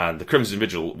 And the Crimson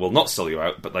Vigil will not sell you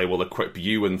out, but they will equip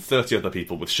you and 30 other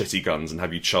people with shitty guns and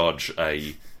have you charge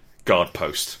a guard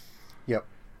post. Yep.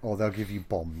 Or they'll give you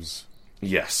bombs.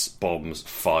 Yes, bombs,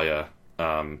 fire,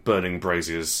 burning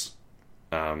braziers.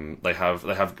 I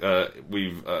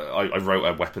wrote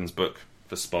a weapons book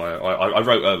for Spire. I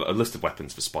wrote a list of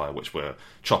weapons for Spire, which we're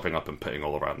chopping up and putting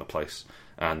all around the place.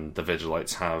 And the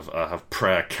Vigilites have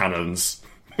prayer cannons,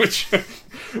 which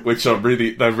are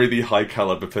really high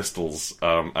caliber pistols,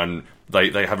 and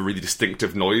they have a really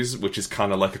distinctive noise, which is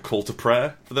kind of like a call to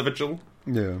prayer for the Vigil.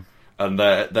 Yeah. And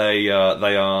they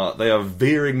are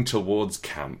veering towards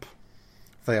camp.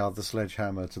 They are the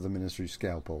sledgehammer to the Ministry's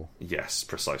scalpel. Yes,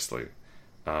 precisely.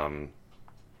 I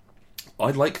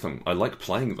like them. I like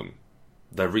playing them.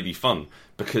 They're really fun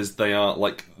because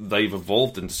they've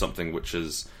evolved into something which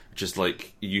is just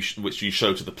like which you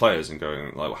show to the players and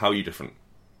going like, how are you different?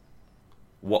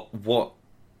 What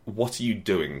are you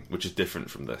doing which is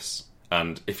different from this?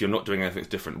 And if you're not doing anything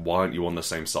different, why aren't you on the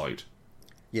same side?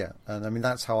 Yeah, and I mean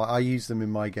that's how I use them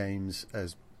in my games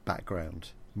as background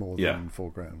more than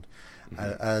foreground,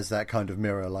 as that kind of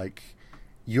mirror. Like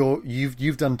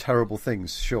you've done terrible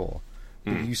things, sure,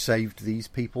 but you saved these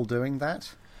people doing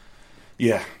that.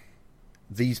 Yeah,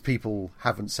 these people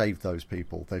haven't saved those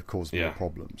people; they've caused more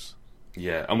problems.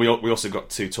 Yeah, and we also got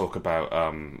to talk about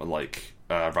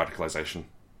radicalization.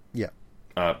 Yeah,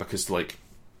 because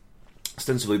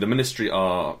ostensibly the Ministry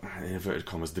are, in inverted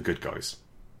commas, the good guys.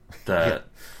 They're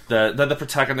the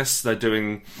protagonists. They're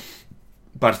doing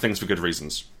bad things for good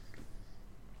reasons,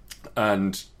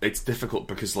 and it's difficult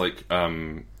because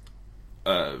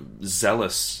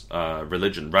zealous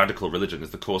religion, radical religion,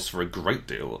 is the cause for a great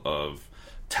deal of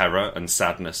terror and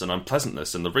sadness and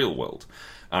unpleasantness in the real world.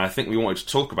 And I think we wanted to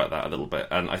talk about that a little bit.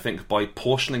 And I think by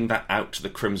portioning that out to the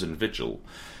Crimson Vigil,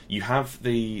 you have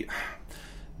the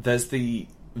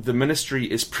Ministry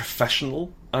is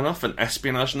professional enough and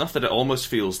espionage enough that it almost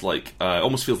feels like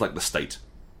the state.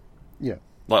 Yeah,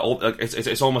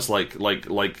 it's almost like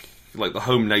the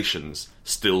home nations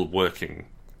still working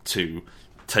to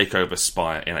take over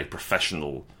Spire in a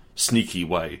professional, sneaky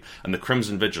way, and the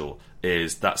Crimson Vigil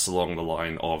that's along the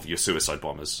line of your suicide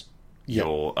bombers,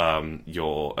 your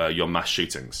mass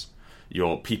shootings,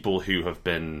 your people who have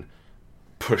been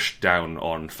pushed down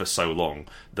on for so long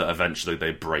that eventually they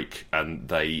break and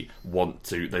they want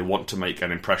to make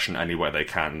an impression anywhere they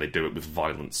can. They do it with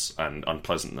violence and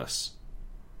unpleasantness,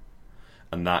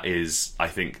 and that is, I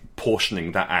think,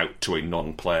 portioning that out to a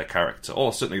non-player character,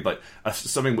 or certainly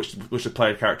something which the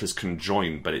player characters can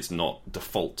join, but it's not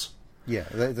default. Yeah,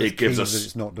 it gives us that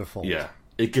it's not default. Yeah,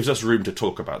 it gives us room to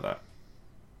talk about that.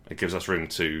 It gives us room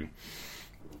to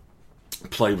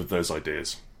play with those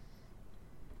ideas.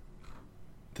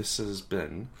 This has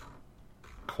been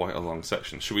quite a long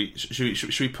section. Should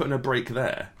we put in a break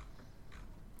there?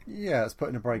 Yeah, let's put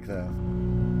in a break there.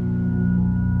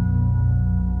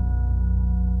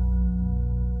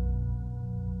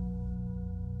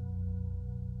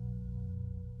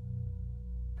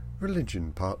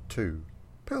 Religion Part 2,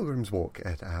 Pilgrim's Walk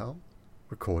et al.,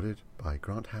 recorded by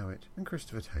Grant Howitt and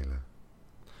Christopher Taylor.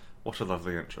 What a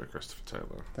lovely intro, Christopher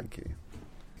Taylor. Thank you.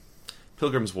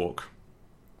 Pilgrim's Walk.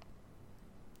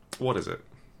 What is it?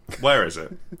 Where is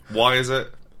it? Why is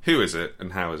it? Who is it?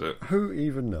 And how is it? Who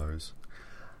even knows?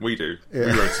 We do. Yeah.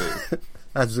 We wrote it.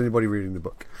 As does anybody reading the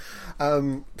book.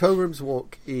 Pilgrim's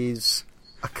Walk is...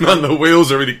 Man, the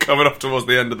wheels are really coming up towards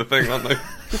the end of the thing, aren't they?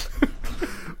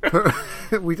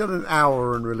 We've done an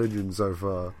hour on religion so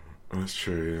far. That's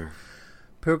true, yeah.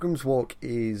 Pilgrim's Walk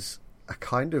is a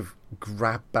kind of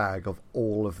grab bag of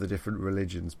all of the different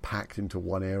religions packed into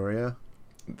one area.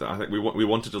 I think we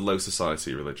wanted a low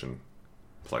society religion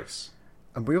place.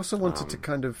 And we also wanted to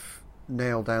kind of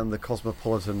nail down the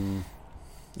cosmopolitan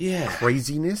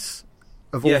craziness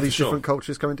of all these different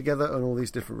cultures coming together and all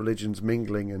these different religions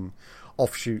mingling and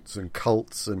offshoots and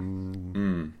cults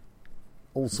and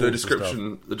all sorts of stuff.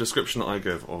 The description that I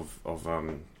give of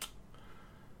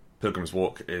Pilgrim's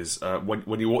Walk is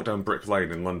when you walk down Brick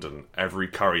Lane in London, every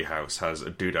curry house has a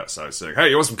dude outside saying, "Hey,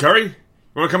 you want some curry? You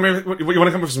want to come here? You want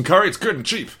to come for some curry? It's good and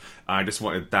cheap." I just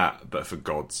wanted that, but for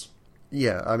gods.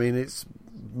 Yeah, I mean, it's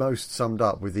most summed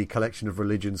up with the collection of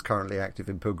religions currently active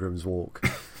in Pilgrim's Walk,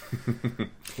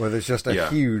 where there's just a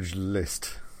huge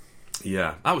list.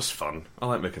 Yeah, that was fun. I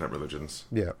like making up religions.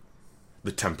 Yeah.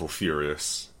 The Temple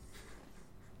Furious.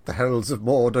 The Heralds of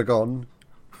Mordagon.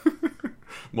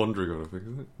 Mondragon, I think,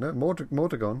 isn't it? No,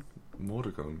 Mordagon.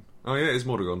 Mordagon. Oh, yeah, it is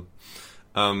Mordagon.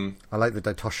 I like the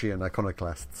Daitoshian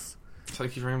iconoclasts.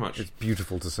 Thank you very much. It's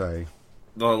beautiful to say.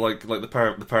 Well, like the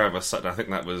pair of us sat down. I think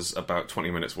that was about 20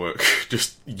 minutes work,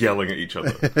 just yelling at each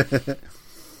other.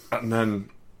 And then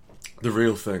the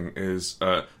real thing is,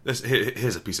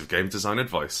 here's a piece of game design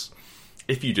advice.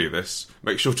 If you do this,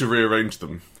 make sure to rearrange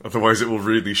them, otherwise it will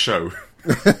really show.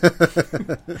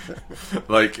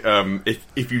 Like,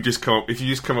 if you just come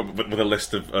up with a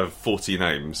list of 40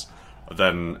 names,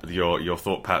 then your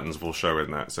thought patterns will show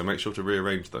in that. So make sure to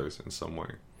rearrange those in some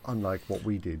way. Unlike what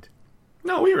we did.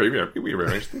 No, we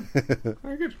rearranged them.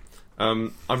 Very good.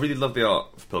 I really love the art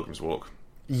of Pilgrim's Walk.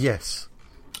 Yes.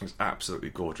 It's absolutely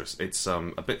gorgeous. It's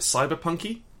a bit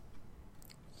cyberpunky.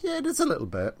 Yeah, it is a little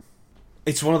bit.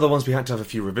 It's one of the ones we had to have a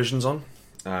few revisions on,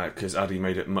 because Addy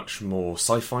made it much more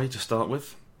sci-fi to start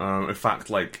with. In fact,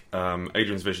 like,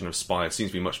 Adrian's vision of Spire seems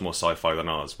to be much more sci-fi than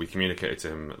ours. We communicated to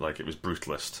him like it was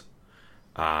brutalist.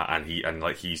 And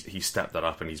he stepped that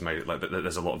up and he's made it like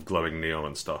there's a lot of glowing neon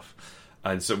and stuff.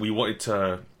 And so we wanted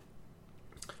to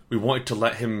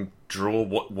let him draw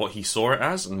what he saw it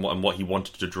as and what he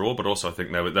wanted to draw, but also I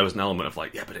think there was an element of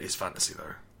like, yeah, but it is fantasy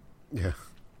though. Yeah.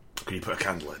 Can you put a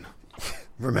candle in?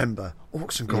 Remember,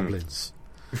 orcs and goblins.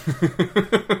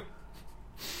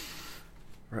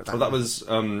 Well, that was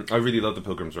I really love the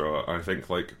Pilgrim's Row. I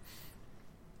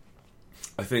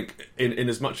think in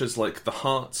as much as like the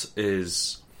heart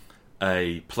is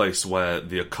a place where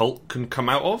the occult can come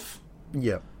out of.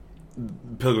 Yeah.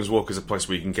 Pilgrim's Walk is a place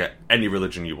where you can get any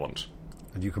religion you want,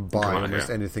 and you can buy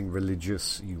almost anything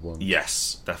religious you want.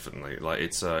 Yes, definitely. Like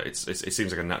it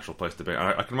seems like a natural place to be.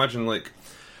 I can imagine like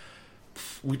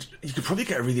you could probably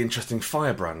get a really interesting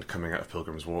firebrand coming out of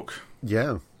Pilgrim's Walk.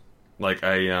 Yeah, like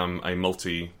a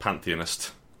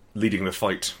multi-pantheonist leading the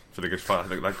fight for the good fight. I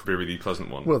think that could be a really pleasant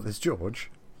one. Well, there's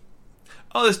George.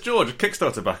 Oh, there's George.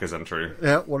 Kickstarter backers entry.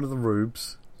 Yeah, one of the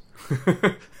rubes. I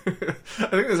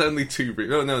think there's only 2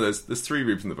 rubes. Oh, no, there's 3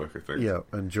 rubes in the book, I think. Yeah,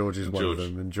 and George is one of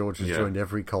them, and George has joined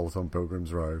every cult on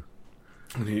Pilgrim's Row.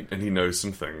 And he knows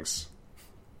some things.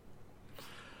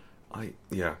 I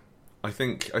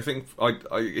think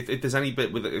if there's any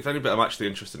bit I'm actually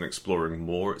interested in exploring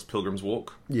more, it's Pilgrim's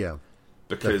Walk. Yeah.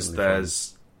 Because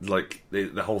there's like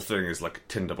the whole thing is like a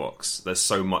tinderbox. There's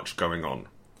so much going on.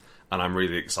 And I'm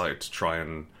really excited to try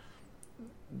and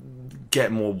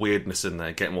get more weirdness in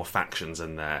there, get more factions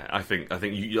in there. I think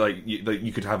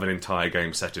you could have an entire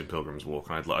game set in Pilgrim's Walk,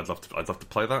 and I'd love to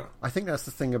play that. I think that's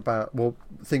the thing the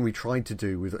thing we tried to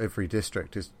do with every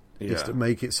district is to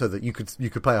make it so that you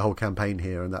could play a whole campaign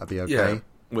here, and that'd be okay. Yeah,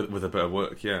 with a bit of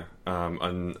work, yeah.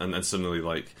 And similarly,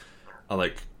 like I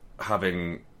like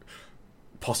having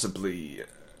possibly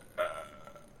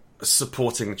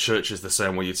supporting churches the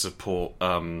same way you'd support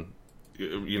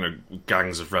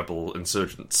gangs of rebel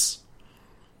insurgents,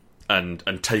 and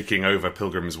taking over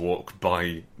Pilgrim's Walk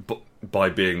by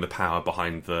being the power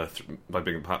behind the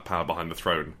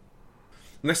throne.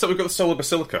 Next up, we've got the Solar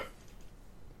Basilica,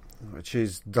 which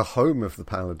is the home of the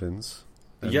Paladins.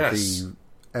 And the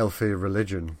Aelfir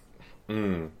religion.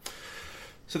 So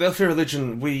the Aelfir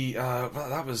religion,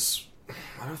 that was.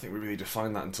 I don't think we really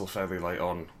defined that until fairly late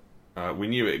on. We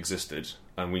knew it existed,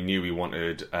 and we knew we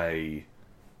wanted a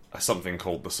something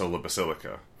called the Solar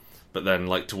Basilica. But then,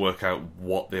 like, to work out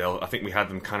what I think we had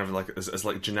them kind of like as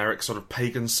like generic sort of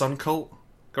pagan sun cult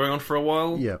going on for a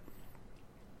while. Yeah.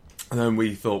 And then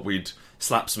we thought we'd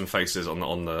slap some faces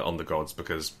on the gods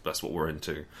because that's what we're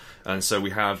into. And so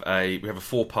we have a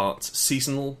 4-part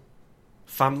seasonal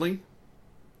family,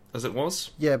 as it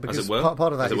was. Yeah, because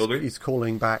part of that is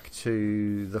calling back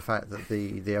to the fact that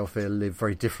the Aelfir live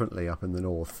very differently up in the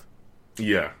north.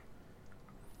 Yeah.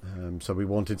 So we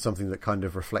wanted something that kind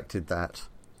of reflected that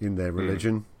in their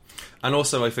religion. And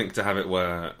also, I think to have it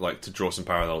where, like, to draw some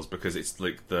parallels, because it's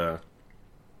like the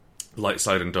light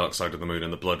side and dark side of the moon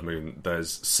and the blood moon,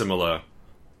 there's similar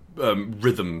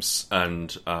rhythms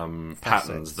and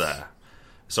patterns there.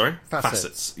 Sorry?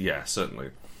 Facets. Yeah, certainly.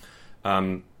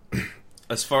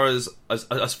 As far as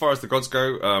the gods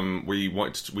go, we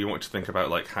want to think about,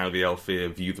 like, how the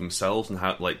Aelfir view themselves and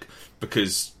how, like,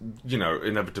 because, you know,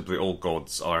 inevitably all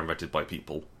gods are invented by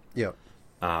people. Yeah.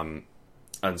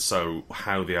 And so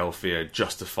how the Aelfir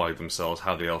justify themselves,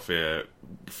 how the Aelfir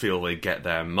feel they get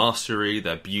their mastery,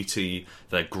 their beauty,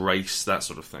 their grace, that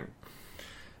sort of thing.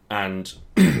 And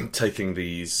taking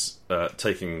those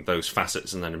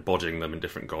facets and then embodying them in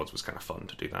different gods was kind of fun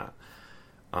to do that.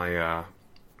 I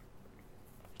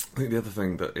think the other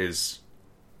thing that is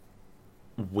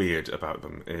weird about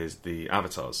them is the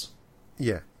avatars.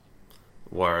 Yeah.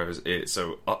 Whereas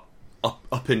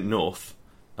up in north,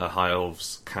 high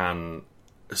elves can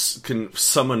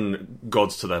summon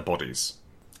gods to their bodies,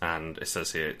 and it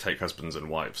says here, take husbands and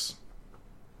wives.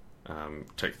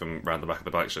 Take them round the back of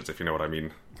the bike sheds, if you know what I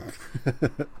mean.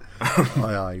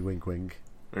 Aye, wink, wink.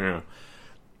 Yeah.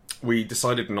 We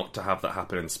decided not to have that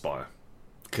happen in Spire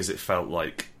because it felt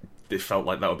like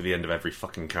that would be the end of every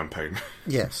fucking campaign.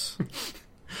 Yes.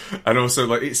 And also,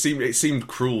 like, it seemed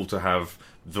cruel to have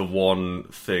the one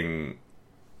thing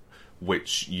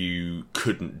which you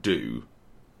couldn't do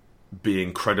be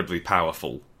incredibly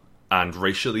powerful and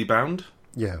racially bound.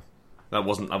 Yeah. That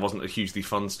wasn't a hugely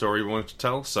fun story we wanted to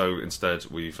tell, so instead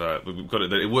we've got it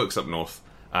that it works up north,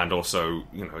 and also,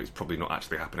 you know, it's probably not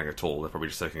actually happening at all. They're probably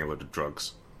just taking a load of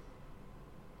drugs.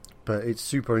 But it's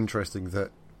super interesting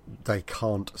that they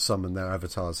can't summon their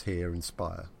avatars here in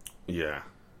Spire. Yeah.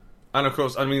 And of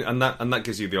course, I mean, and that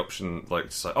gives you the option, like,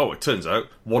 to say, oh, it turns out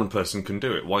one person can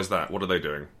do it. Why is that? What are they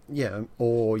doing? Yeah,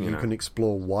 or you can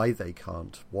explore why they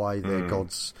can't, why their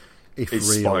gods, if is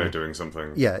real, Spire doing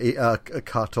something? Yeah, are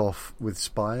cut off with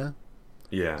Spire.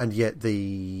 Yeah, and yet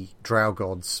the Drow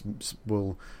gods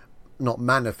will not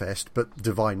manifest, but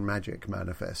divine magic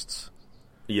manifests.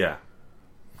 Yeah,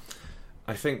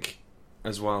 I think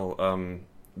as well.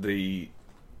 The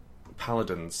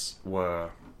paladins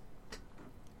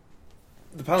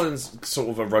sort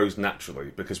of arose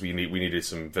naturally because we needed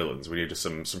some villains. We needed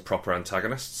some proper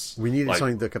antagonists. We needed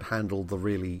something that could handle the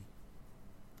really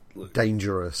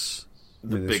dangerous,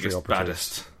 the biggest,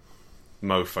 baddest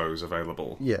mofos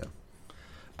available. Yeah,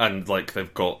 and like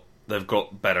they've got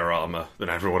better armor than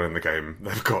everyone in the game.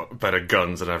 They've got better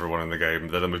guns than everyone in the game.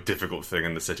 They're the most difficult thing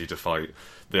in the city to fight.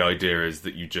 The idea is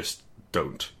that you just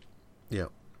don't. Yeah.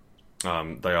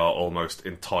 They are almost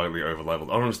entirely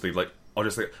over-leveled. Honestly,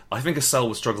 I think a cell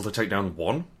would struggle to take down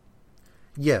one.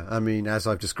 Yeah, I mean, as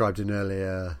I've described in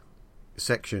earlier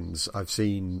sections, I've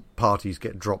seen parties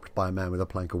get dropped by a man with a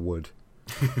plank of wood.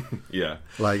 Yeah.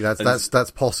 Like, that's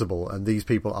possible, and these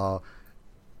people are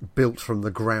built from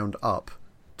the ground up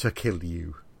to kill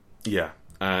you. Yeah.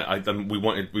 We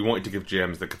wanted to give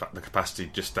GMs the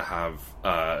capacity just to have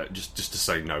just to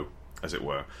say no, as it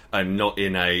were, and not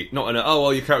in a oh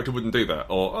well, your character wouldn't do that,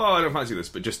 or oh, I don't fancy this,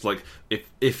 but just like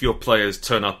if your players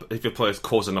turn up, if your players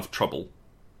cause enough trouble,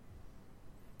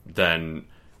 then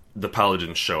the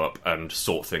paladins show up and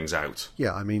sort things out.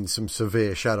 Yeah, I mean, some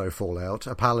severe shadow fallout.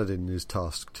 A paladin is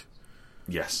tasked.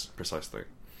 Yes, precisely.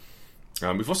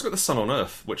 We've also got the Sun on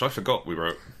Earth, which I forgot we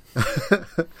wrote.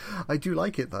 I do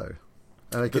like it though.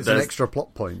 Like, it's an extra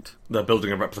plot point. They're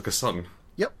building a replica sun.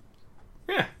 Yep.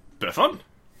 Yeah, bit of fun.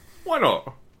 Why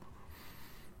not?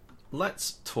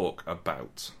 Let's talk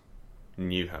about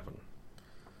New Heaven.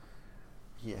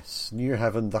 Yes, New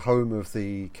Heaven, the home of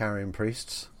the Carrion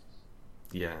Priests.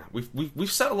 Yeah,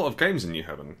 we've set a lot of games in New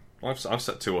Heaven. I've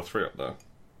set 2 or 3 up there.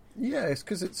 Yeah, it's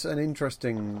because it's an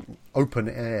interesting open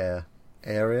air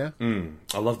area.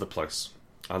 I love the place.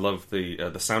 I love the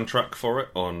soundtrack for it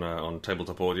on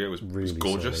tabletop audio. It was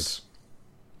gorgeous.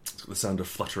 It's got the sound of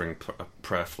fluttering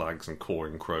prayer flags and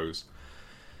cawing crows.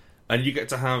 And you get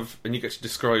to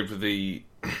describe the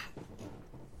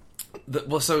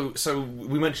well. So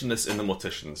we mentioned this in the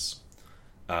Morticians,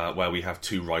 where we have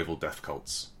 2 rival death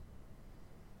cults,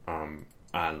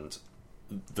 and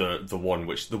the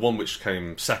one which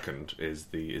came second is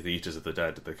the Eaters of the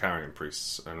Dead, the Carrion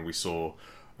Priests, and we saw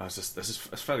there's this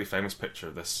fairly famous picture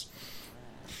of this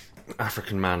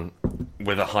African man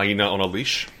with a hyena on a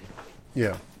leash.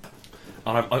 Yeah.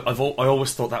 And I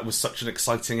always thought that was such an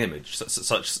exciting image,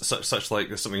 such like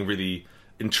there's something really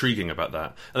intriguing about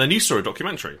that. And then you saw a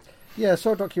documentary. Yeah, I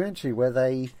saw a documentary where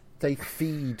they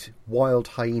feed wild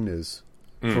hyenas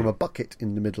from a bucket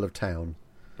in the middle of town.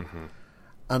 Mm-hmm.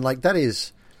 And, like, that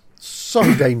is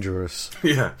so dangerous.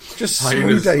 Yeah. Just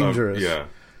hyenas, so dangerous. Yeah.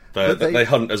 They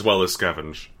hunt as well as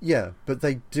scavenge. Yeah, but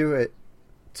they do it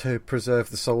to preserve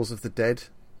the souls of the dead.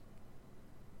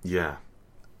 Yeah.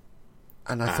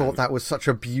 And I thought that was such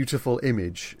a beautiful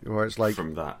image, where it's like,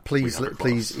 from that,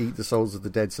 please eat the souls of the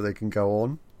dead so they can go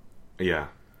on. Yeah.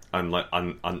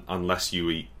 Unless you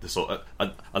eat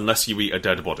unless you eat a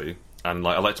dead body. And,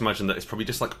 like, I like to imagine that it's probably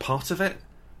just, like, part of it,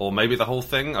 or maybe the whole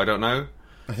thing. I don't know.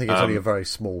 I think it's only a very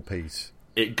small piece.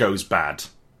 It goes bad,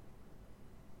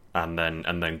 and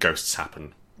then ghosts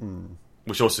happen,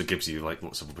 which also gives you, like,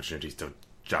 lots of opportunities to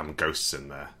jam ghosts in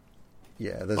there.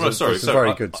 Yeah, there's a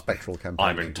very good spectral campaign.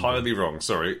 I'm entirely wrong.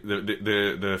 Sorry,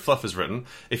 the fluff is written.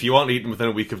 If you aren't eaten within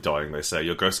a week of dying, they say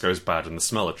your ghost goes bad, and the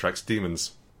smell attracts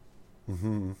demons,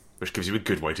 which gives you a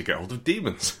good way to get hold of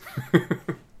demons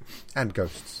and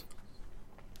ghosts.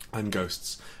 And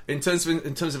ghosts. In terms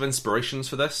of inspirations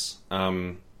for this,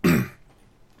 and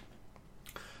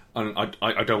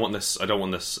I don't want this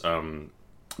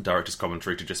director's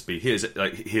commentary to just be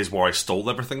here's where I stole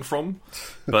everything from,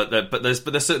 but there's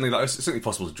certainly it's certainly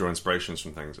possible to draw inspirations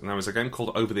from things. And there was a game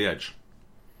called Over the Edge,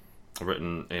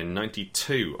 written in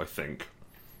 '92, I think,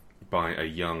 by a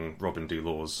young Robin D.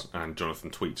 Laws and Jonathan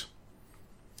Tweet.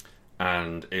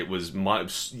 And it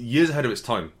was years ahead of its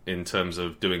time in terms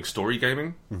of doing story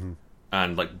gaming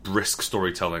and, like, brisk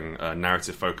storytelling,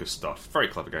 narrative-focused stuff. Very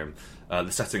clever game. The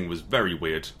setting was very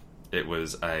weird. It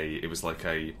was like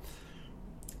an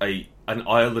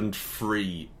island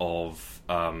free of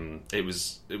it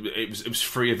was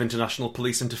free of international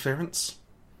police interference.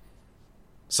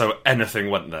 So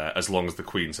anything went there as long as the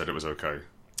Queen said it was okay.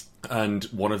 And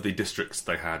one of the districts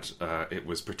they had, it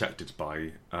was protected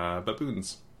by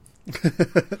baboons.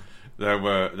 There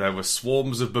were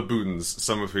swarms of baboons,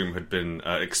 some of whom had been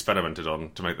experimented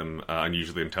on to make them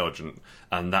unusually intelligent,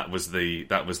 and that was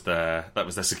their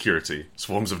security.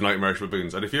 Swarms of nightmarish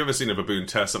baboons. And if you've ever seen a baboon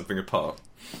tear something apart,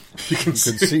 you can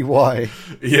see why.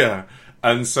 Yeah.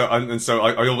 And so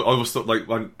I always thought, like,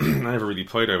 I never really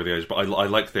played Over the Edge, but I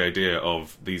like the idea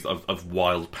of these of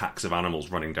wild packs of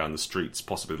animals running down the streets,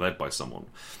 possibly led by someone.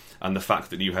 And the fact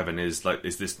that New Haven is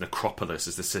this necropolis,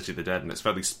 is the city of the dead, and it's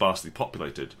fairly sparsely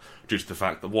populated due to the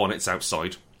fact that, one, it's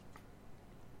outside,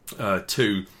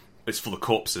 two, it's full of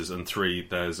corpses, and three,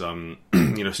 there's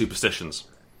superstitions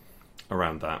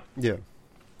around that. Yeah,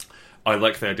 I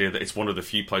like the idea that it's one of the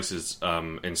few places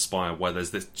in Spire where there's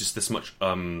this much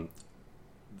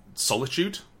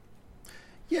solitude.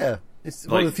 Yeah, it's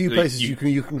one of the few places you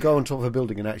can go on top of a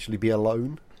building and actually be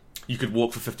alone. You could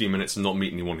walk for 15 minutes and not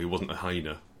meet anyone who wasn't a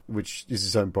hyena. Which is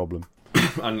its own problem.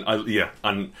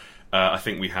 I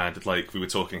think we had, like, we were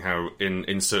talking how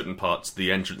in certain parts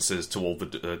the entrances to all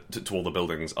the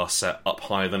buildings are set up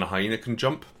higher than a hyena can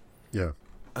jump. Yeah.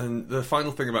 And the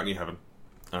final thing about New Haven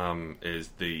is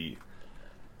the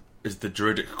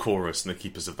Druidic chorus and the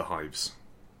Keepers of the Hives.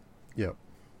 Yeah.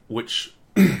 Which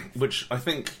I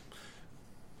think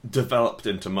developed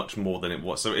into much more than it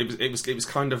was. So it was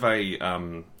kind of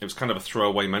a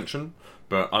throwaway mention.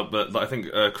 But I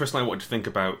think Chris and I wanted to think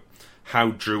about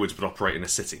how druids would operate in a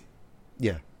city.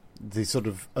 Yeah, the sort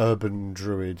of urban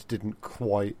druid didn't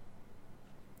quite.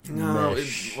 No, it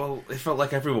felt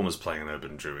like everyone was playing an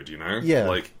urban druid, you know? Yeah.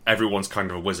 Like, everyone's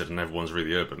kind of a wizard and everyone's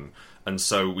really urban. And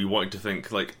so we wanted to think,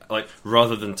 like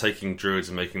rather than taking druids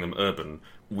and making them urban,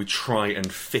 we try and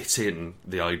fit in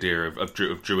the idea of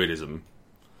druidism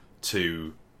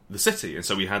to the city. And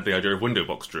so we had the idea of window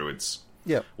box druids.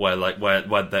 Yeah, where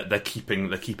they're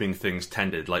keeping things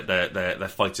tended, like they're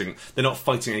fighting. They're not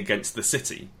fighting against the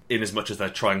city in as much as they're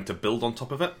trying to build on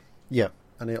top of it. Yeah,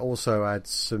 and it also adds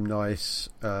some nice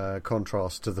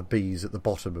contrast to the bees at the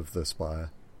bottom of the spire.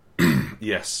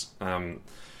 Yes,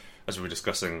 as we were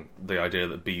discussing, the idea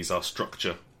that bees are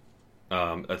structure,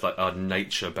 like our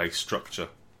nature-based structure,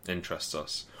 interests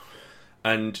us.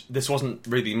 And this wasn't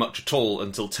really much at all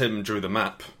until Tim drew the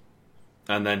map.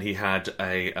 And then he had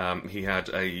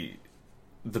the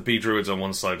bee druids on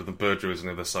one side and the bird druids on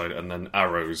the other side, and then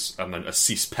arrows, and then a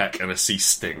cease peck and a cease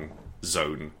sting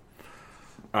zone.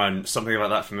 And something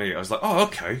like that for me, I was like, oh,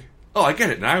 okay. Oh, I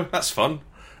get it now. That's fun.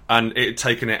 and it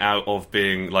taken it out of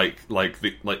being like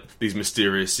these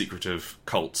mysterious, secretive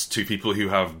cults to people who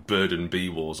have bird and bee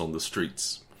wars on the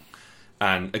streets.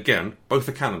 And again, both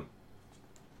are canon.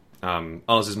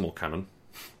 Ours is more canon.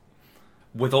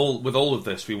 With all of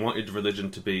this, we wanted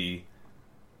religion to be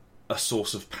a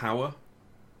source of power.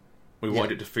 We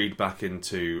wanted it to feed back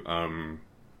into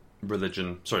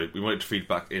religion. Sorry, we wanted to feed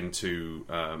back into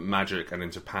magic and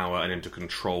into power and into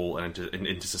control and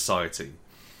into society.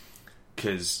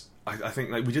 Because I think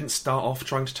like we didn't start off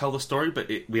trying to tell the story, but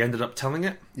we ended up telling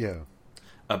it. Yeah.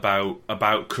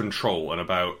 About control and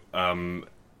about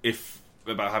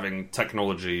having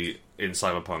technology in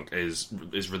Cyberpunk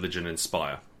is religion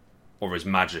inspire, or is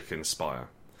magic inspire,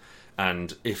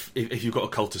 and if you've got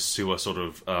occultists who are sort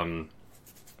of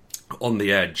on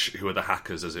the edge, who are the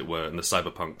hackers, as it were, and the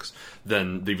cyberpunks,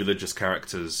 then the religious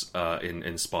characters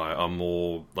in Spire are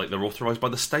more like they're authorized by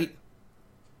the state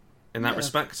in that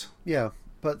respect. Yeah,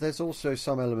 but there's also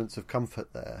some elements of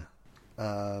comfort there,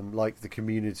 like the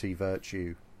community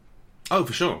virtue. Oh,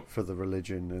 for sure. For the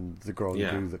religion and the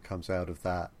Grongu that comes out of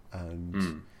that,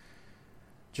 and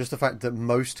just the fact that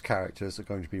most characters are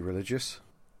going to be religious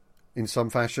in some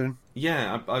fashion.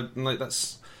 Yeah, I like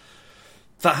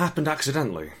that happened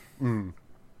accidentally.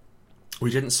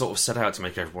 We didn't sort of set out to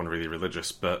make everyone really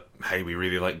religious, but hey, we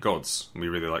really like gods, and we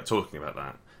really like talking about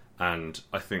that. And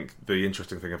I think the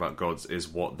interesting thing about gods is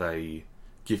what they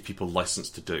give people license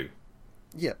to do.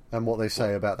 Yeah, and what they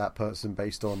say about that person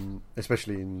based on,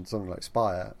 especially in something like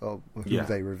Spire, or who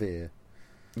they revere.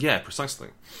 Yeah, precisely.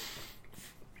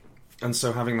 And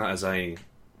so having that as a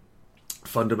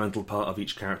fundamental part of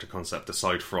each character concept,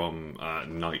 aside from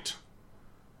Knight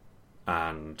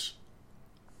and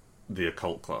the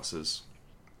occult classes,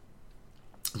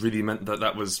 really meant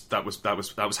that was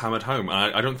hammered home.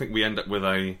 And I don't think we end up with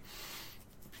I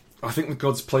think the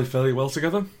gods play fairly well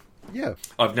together. Yeah,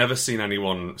 I've never seen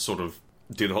anyone sort of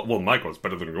do the whole, well, my god's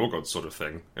better than your god sort of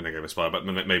thing in a game of Spire, but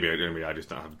maybe I just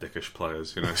don't have dickish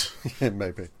players, you know. Yeah,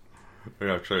 maybe. Maybe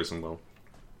I've chosen well.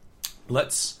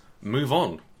 Let's move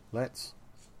on. Let's.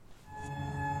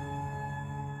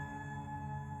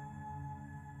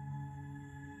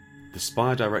 The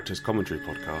Spire Director's Commentary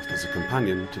podcast is a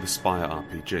companion to the Spire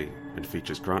RPG and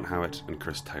features Grant Howitt and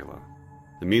Chris Taylor.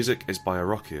 The music is by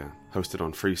Arokia, hosted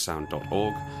on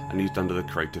freesound.org and used under the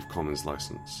Creative Commons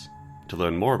license. To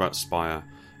learn more about Spire,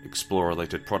 explore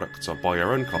related products or buy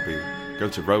your own copy, go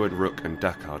to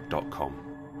rowanrookanddecard.com.